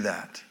to do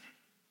that.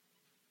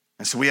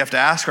 And so we have to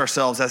ask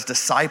ourselves as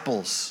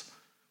disciples,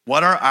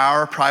 what are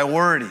our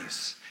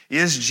priorities?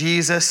 Is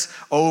Jesus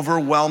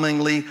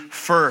overwhelmingly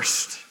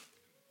first?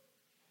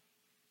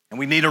 And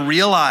we need to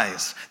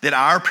realize that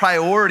our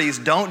priorities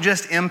don't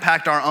just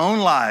impact our own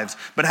lives,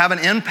 but have an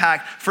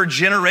impact for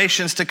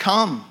generations to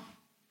come.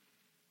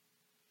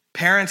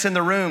 Parents in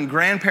the room,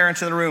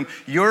 grandparents in the room,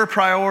 your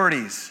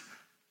priorities,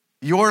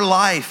 your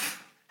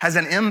life has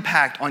an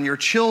impact on your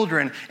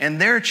children and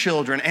their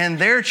children and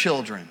their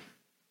children.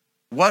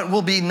 What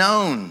will be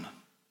known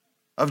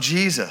of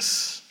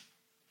Jesus?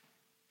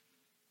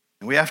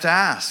 And we have to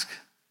ask,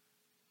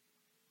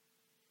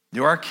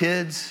 do our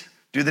kids,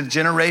 do the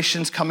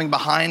generations coming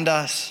behind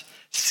us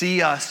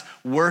see us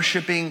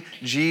worshiping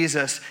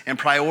Jesus and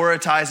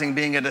prioritizing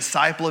being a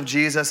disciple of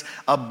Jesus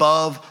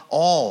above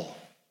all?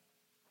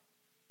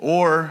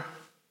 Or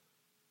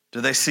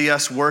do they see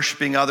us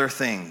worshiping other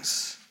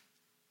things?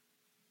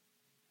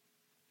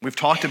 We've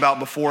talked about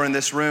before in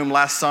this room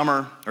last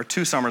summer, or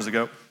 2 summers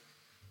ago.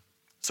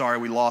 Sorry,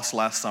 we lost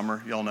last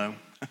summer, y'all know.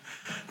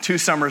 2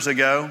 summers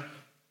ago,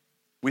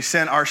 we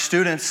sent our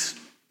students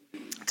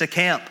to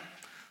camp.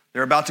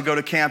 They're about to go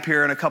to camp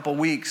here in a couple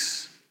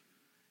weeks.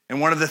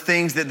 And one of the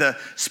things that the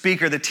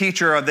speaker, the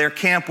teacher of their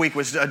camp week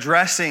was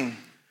addressing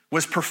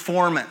was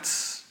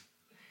performance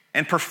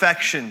and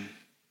perfection.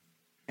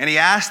 And he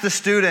asked the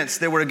students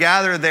that were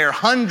gathered there,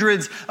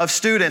 hundreds of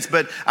students,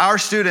 but our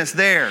students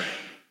there,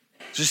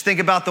 just think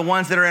about the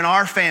ones that are in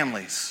our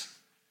families.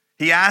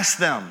 He asked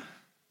them,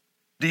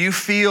 do you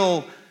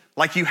feel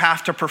like you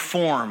have to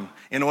perform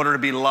in order to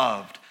be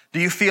loved?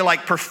 Do you feel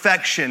like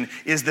perfection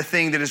is the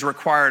thing that is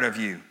required of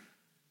you?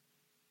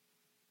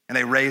 And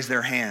they raised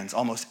their hands,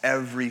 almost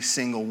every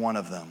single one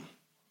of them.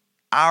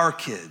 Our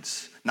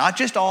kids, not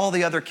just all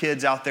the other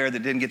kids out there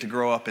that didn't get to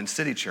grow up in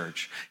City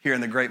Church here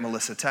in the great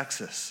Melissa,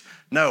 Texas.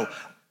 No,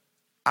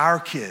 our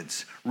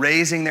kids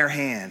raising their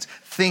hands,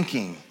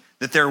 thinking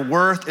that their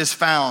worth is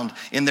found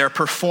in their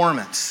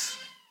performance.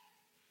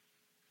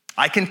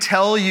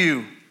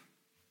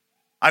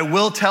 I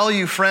will tell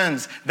you,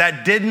 friends,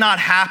 that did not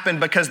happen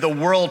because the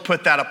world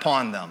put that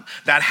upon them.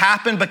 That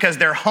happened because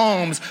their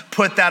homes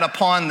put that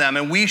upon them,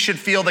 and we should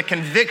feel the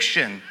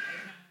conviction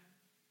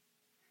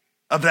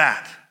of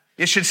that.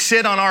 It should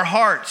sit on our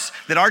hearts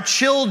that our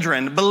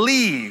children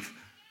believe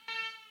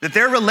that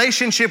their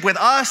relationship with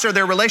us or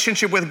their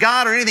relationship with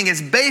God or anything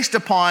is based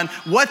upon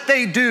what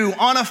they do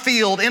on a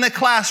field, in a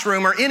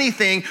classroom, or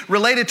anything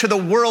related to the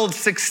world's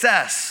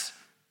success,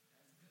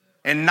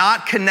 and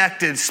not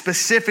connected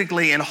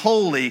specifically and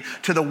wholly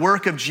to the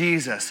work of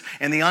Jesus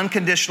and the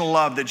unconditional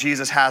love that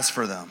Jesus has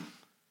for them.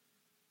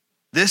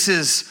 This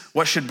is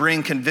what should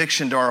bring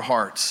conviction to our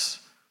hearts.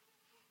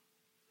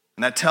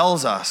 And that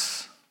tells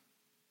us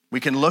we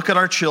can look at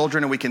our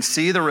children and we can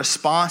see the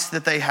response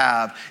that they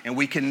have, and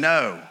we can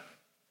know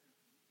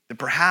that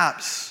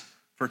perhaps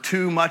for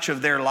too much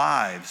of their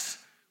lives,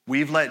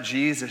 we've let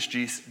Jesus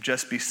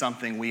just be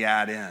something we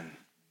add in.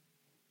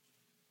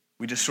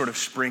 We just sort of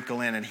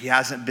sprinkle in, and he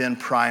hasn't been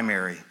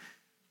primary.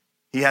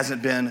 He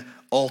hasn't been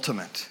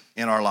ultimate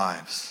in our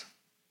lives.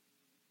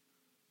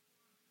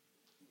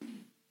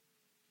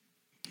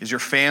 Is your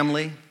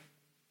family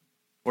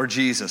or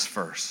Jesus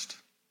first?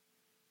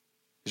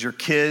 Is your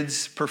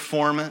kids'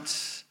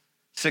 performance,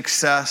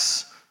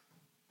 success,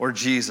 or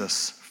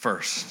Jesus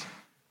first?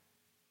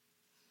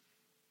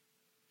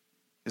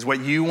 Is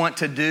what you want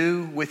to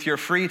do with your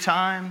free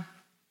time,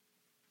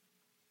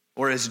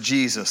 or is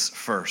Jesus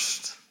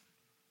first?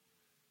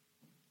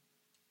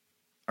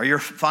 Are your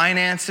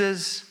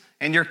finances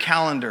and your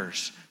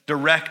calendars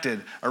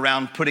directed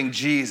around putting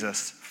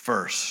Jesus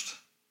first?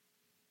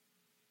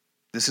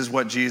 This is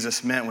what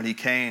Jesus meant when he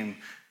came,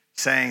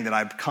 saying that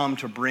I've come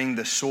to bring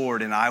the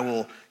sword, and I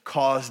will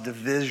cause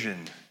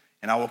division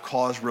and I will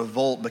cause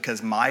revolt,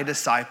 because my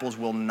disciples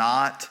will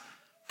not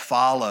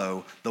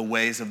follow the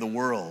ways of the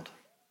world.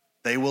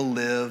 They will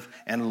live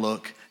and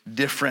look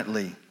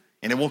differently,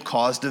 and it will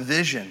cause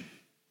division.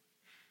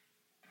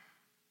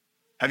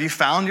 Have you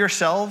found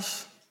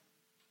yourselves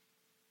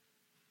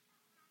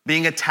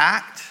being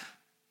attacked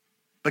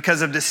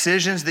because of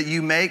decisions that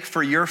you make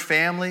for your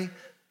family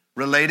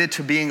related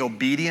to being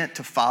obedient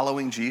to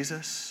following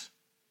Jesus?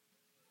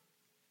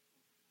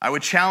 I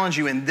would challenge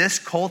you, in this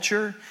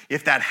culture,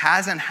 if that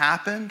hasn't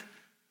happened,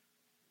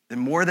 then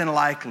more than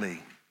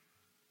likely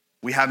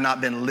we have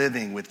not been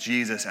living with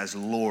Jesus as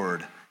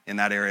Lord in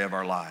that area of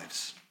our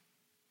lives.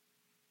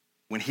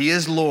 When he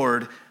is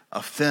Lord,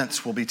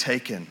 offense will be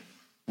taken.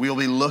 We will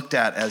be looked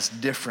at as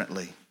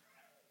differently.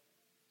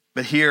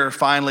 But here,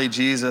 finally,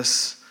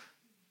 Jesus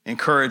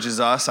encourages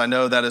us. I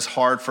know that is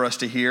hard for us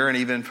to hear, and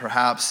even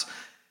perhaps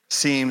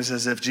seems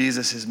as if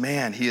Jesus is,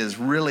 he is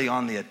really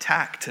on the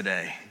attack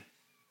today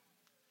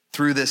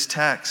through this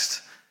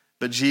text.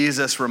 But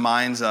Jesus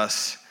reminds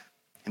us,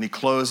 and he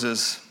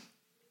closes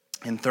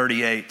in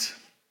 38,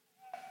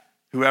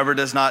 whoever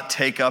does not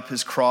take up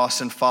his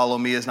cross and follow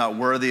me is not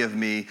worthy of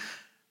me,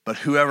 but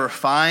whoever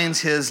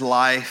finds his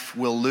life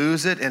will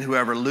lose it, and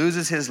whoever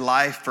loses his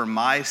life for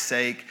my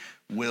sake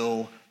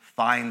will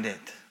find it.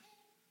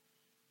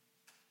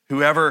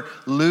 Whoever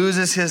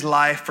loses his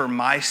life for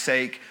my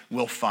sake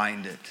will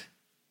find it.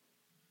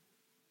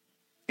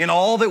 In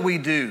all that we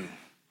do,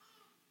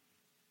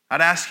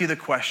 I'd ask you the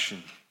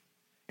question,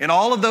 in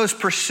all of those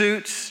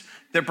pursuits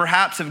that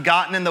perhaps have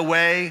gotten in the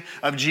way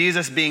of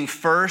Jesus being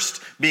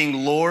first,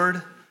 being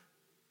Lord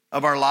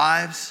of our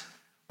lives,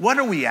 what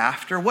are we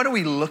after? What are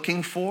we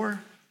looking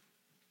for?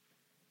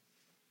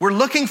 We're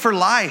looking for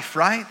life,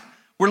 right?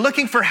 We're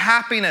looking for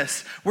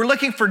happiness. We're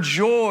looking for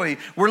joy.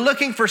 We're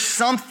looking for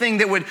something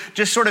that would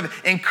just sort of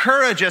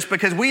encourage us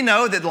because we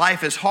know that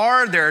life is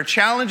hard. There are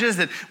challenges,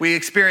 that we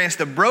experience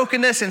the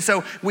brokenness. And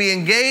so we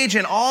engage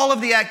in all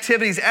of the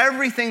activities,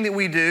 everything that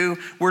we do.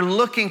 We're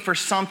looking for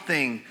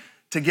something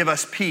to give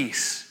us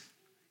peace.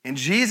 And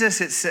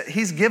Jesus,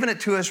 he's given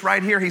it to us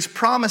right here. He's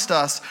promised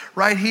us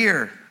right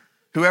here.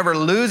 Whoever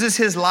loses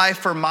his life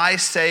for my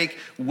sake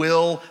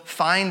will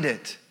find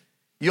it.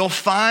 You'll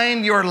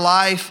find your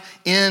life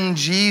in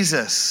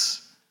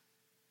Jesus.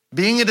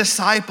 Being a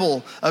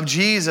disciple of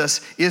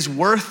Jesus is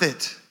worth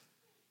it.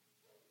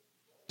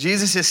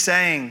 Jesus is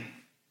saying,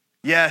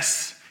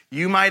 yes,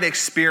 you might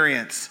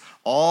experience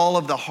all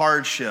of the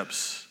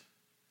hardships.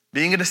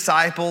 Being a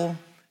disciple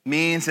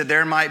means that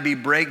there might be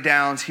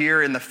breakdowns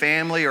here in the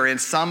family or in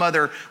some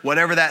other,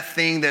 whatever that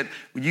thing that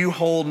you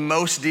hold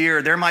most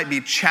dear. There might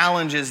be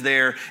challenges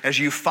there as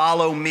you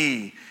follow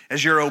me,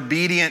 as you're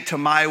obedient to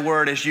my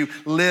word, as you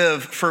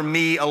live for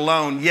me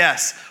alone.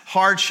 Yes,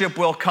 hardship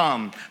will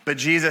come, but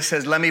Jesus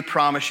says, let me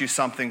promise you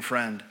something,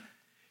 friend.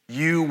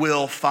 You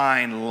will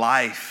find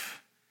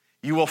life.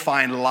 You will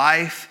find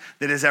life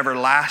that is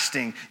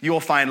everlasting. You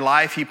will find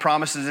life, he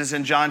promises this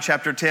in John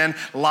chapter 10,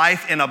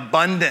 life in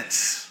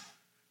abundance.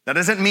 That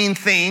doesn't mean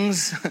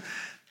things.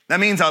 That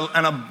means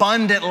an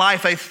abundant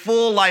life, a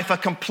full life, a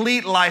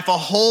complete life, a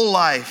whole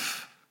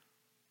life.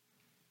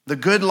 The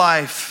good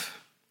life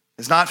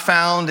is not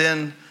found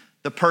in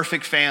the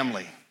perfect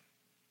family.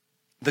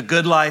 The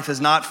good life is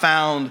not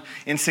found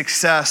in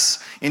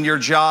success in your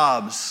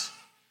jobs,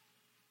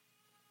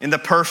 in the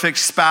perfect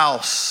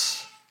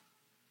spouse.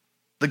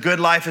 The good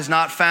life is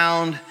not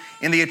found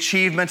in the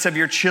achievements of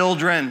your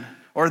children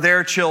or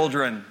their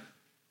children.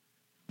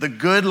 The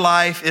good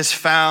life is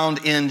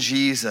found in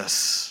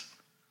Jesus.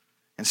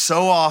 And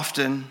so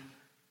often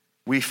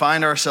we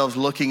find ourselves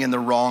looking in the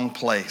wrong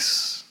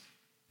place.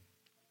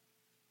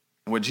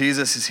 And what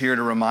Jesus is here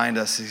to remind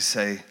us is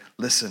say,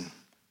 listen,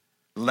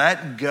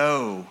 let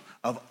go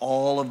of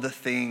all of the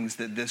things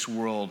that this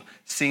world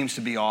seems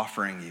to be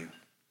offering you.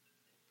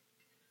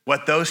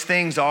 What those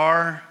things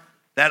are,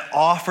 that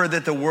offer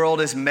that the world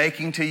is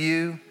making to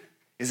you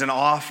is an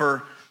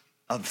offer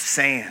of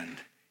sand.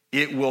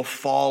 It will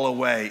fall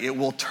away. It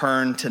will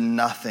turn to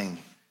nothing.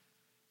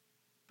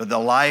 But the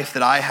life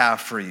that I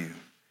have for you,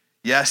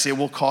 yes, it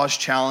will cause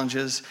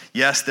challenges.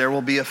 Yes, there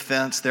will be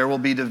offense. There will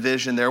be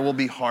division. There will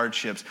be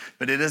hardships.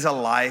 But it is a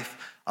life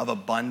of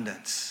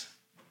abundance.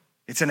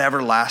 It's an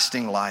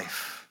everlasting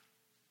life.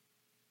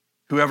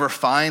 Whoever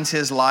finds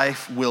his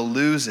life will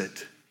lose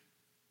it.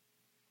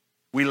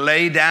 We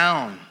lay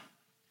down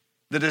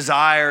the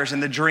desires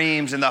and the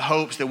dreams and the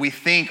hopes that we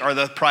think are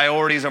the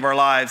priorities of our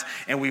lives,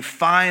 and we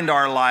find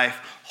our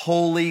life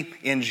wholly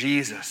in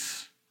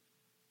Jesus.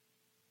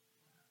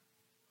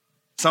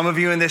 Some of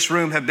you in this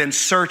room have been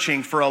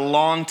searching for a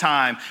long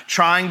time,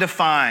 trying to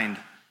find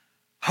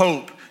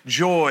hope,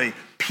 joy,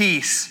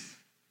 peace,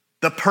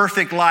 the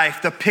perfect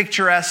life, the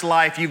picturesque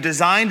life. You've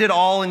designed it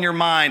all in your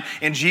mind.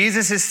 And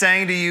Jesus is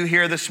saying to you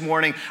here this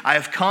morning, I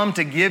have come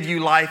to give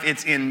you life.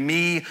 It's in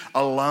me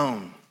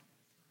alone.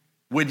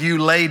 Would you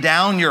lay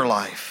down your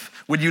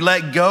life? Would you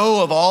let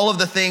go of all of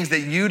the things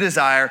that you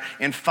desire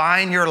and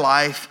find your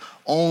life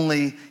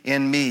only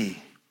in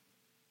me?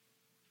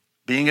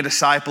 Being a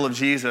disciple of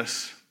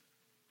Jesus,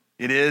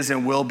 it is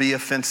and will be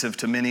offensive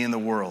to many in the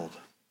world.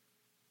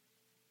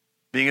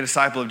 Being a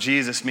disciple of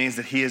Jesus means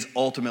that he is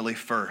ultimately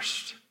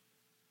first.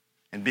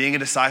 And being a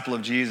disciple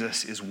of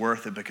Jesus is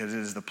worth it because it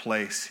is the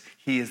place,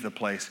 he is the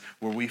place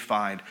where we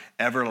find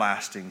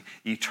everlasting,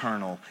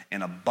 eternal,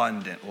 and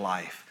abundant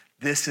life.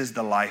 This is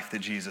the life that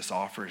Jesus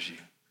offers you.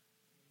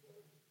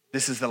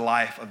 This is the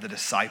life of the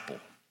disciple.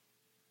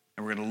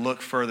 And we're going to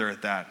look further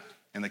at that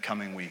in the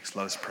coming weeks.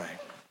 Let us pray.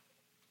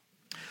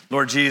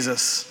 Lord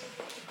Jesus,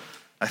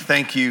 I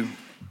thank you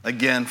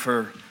again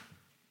for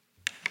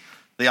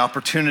the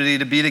opportunity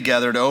to be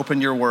together, to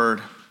open your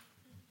word.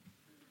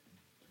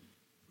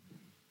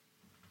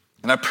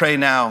 And I pray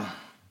now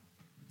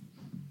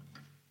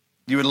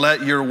you would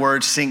let your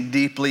word sink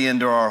deeply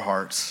into our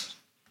hearts.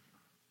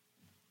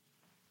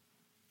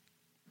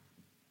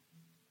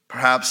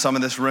 Perhaps some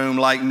in this room,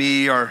 like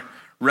me, are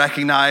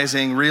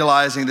realizing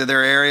that there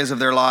are areas of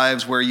their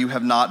lives where you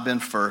have not been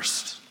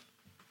first.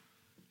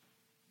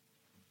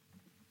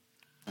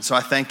 And so I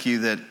thank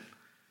you that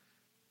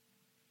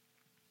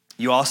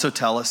you also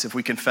tell us if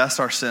we confess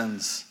our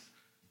sins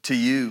to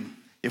you,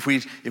 if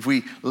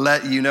we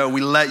let you know,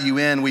 we let you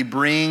in, we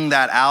bring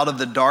that out of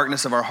the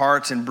darkness of our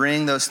hearts and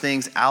bring those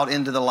things out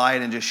into the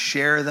light and just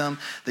share them,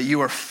 that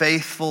you are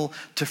faithful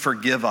to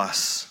forgive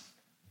us.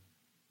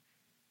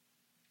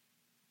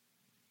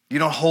 You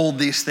don't hold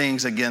these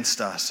things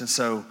against us. And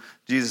so,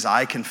 Jesus,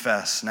 I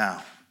confess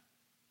now.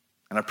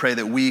 And I pray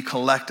that we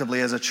collectively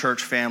as a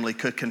church family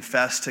could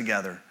confess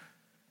together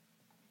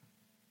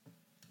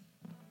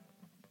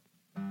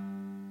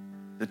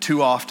that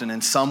too often, in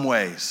some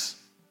ways,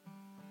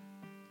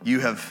 you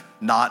have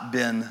not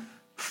been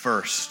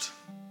first.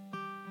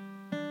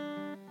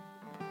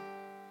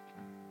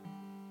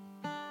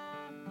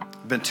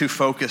 I've been too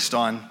focused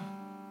on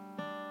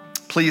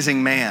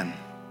pleasing man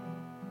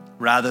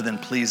rather than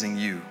pleasing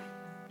you,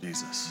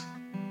 Jesus.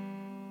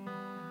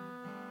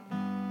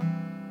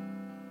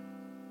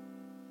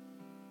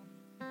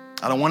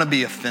 I don't want to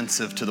be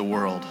offensive to the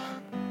world.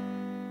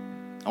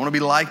 I want to be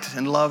liked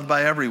and loved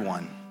by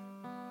everyone.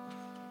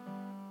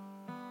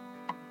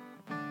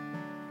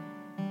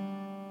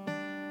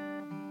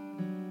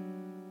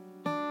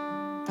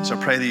 So I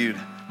pray that you'd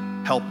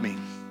help me,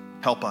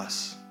 help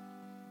us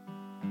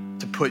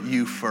to put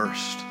you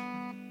first.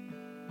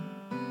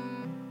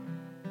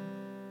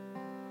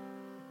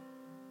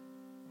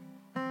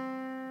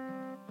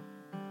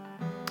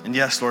 And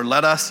yes, Lord,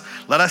 let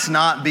us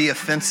not be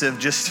offensive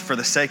just for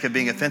the sake of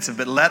being offensive,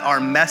 but let our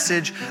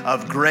message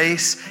of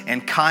grace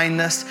and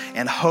kindness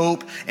and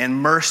hope and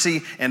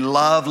mercy and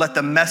love, let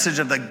the message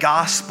of the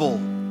gospel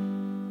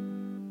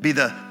be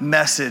the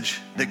message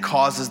that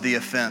causes the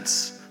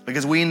offense.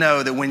 Because we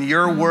know that when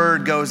your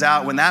word goes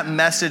out, when that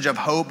message of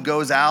hope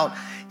goes out,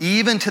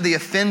 even to the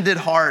offended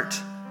heart,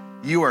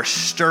 you are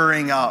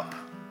stirring up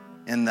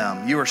in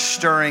them. You are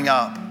stirring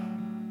up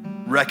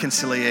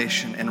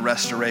reconciliation and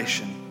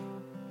restoration.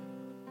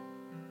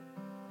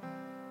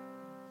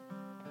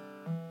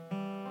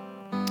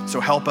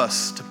 So help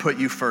us to put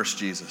you first,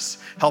 Jesus.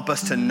 Help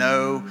us to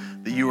know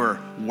that you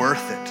are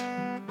worth it,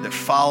 that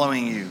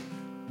following you,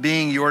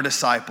 being your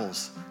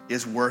disciples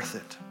is worth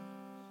it.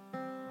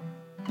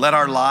 Let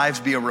our lives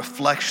be a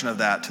reflection of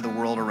that to the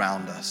world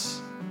around us.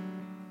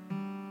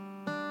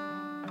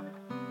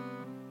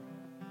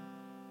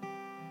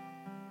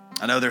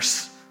 I know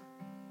there's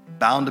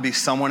bound to be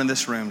someone in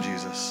this room,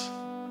 Jesus,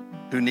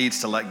 who needs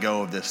to let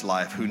go of this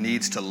life, who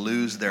needs to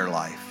lose their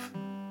life,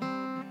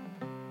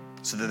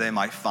 so that they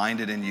might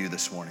find it in you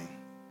this morning.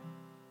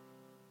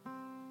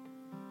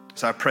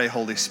 So I pray,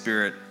 Holy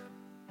Spirit,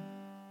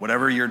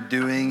 whatever you're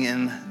doing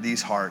in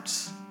these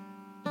hearts,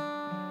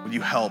 would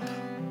you help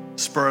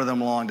spur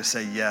them along to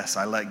say, yes,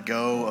 I let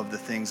go of the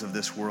things of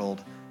this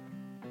world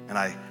and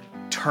I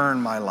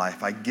turn my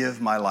life, I give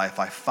my life,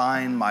 I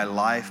find my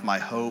life, my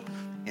hope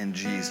in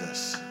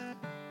Jesus.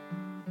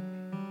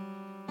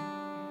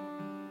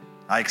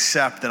 I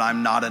accept that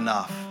I'm not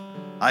enough.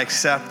 I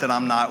accept that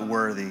I'm not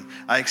worthy.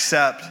 I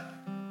accept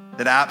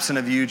that absent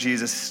of you,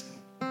 Jesus,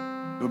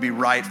 it would be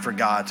right for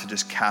God to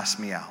just cast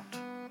me out.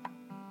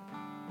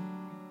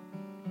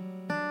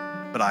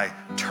 But I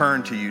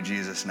turn to you,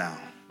 Jesus, now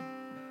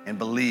and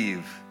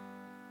believe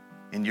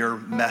in your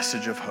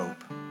message of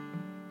hope.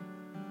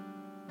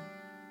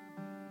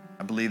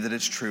 I believe that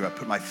it's true. I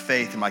put my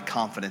faith and my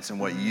confidence in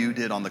what you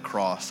did on the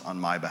cross on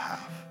my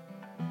behalf.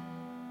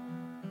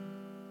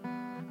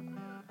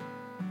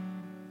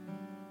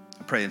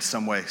 I pray in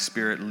some way,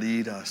 Spirit,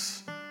 lead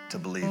us to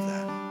believe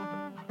that.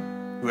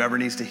 Whoever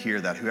needs to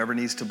hear that, whoever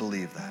needs to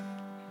believe that,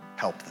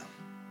 help them.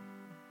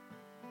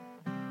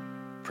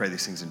 Pray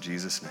these things in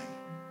Jesus' name.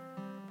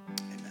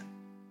 Amen.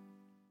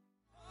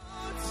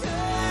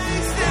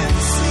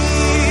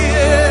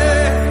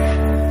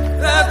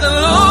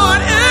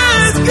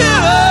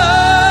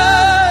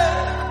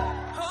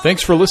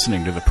 Thanks for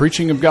listening to the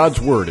preaching of God's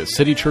Word at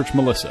City Church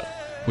Melissa.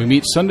 We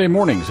meet Sunday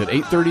mornings at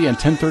 8:30 and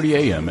 10:30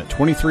 a.m. at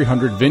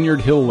 2300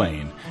 Vineyard Hill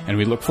Lane, and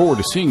we look forward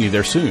to seeing you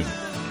there soon.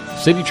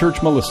 City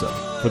Church Melissa,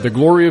 for the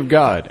glory of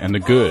God and the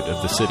good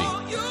of the city.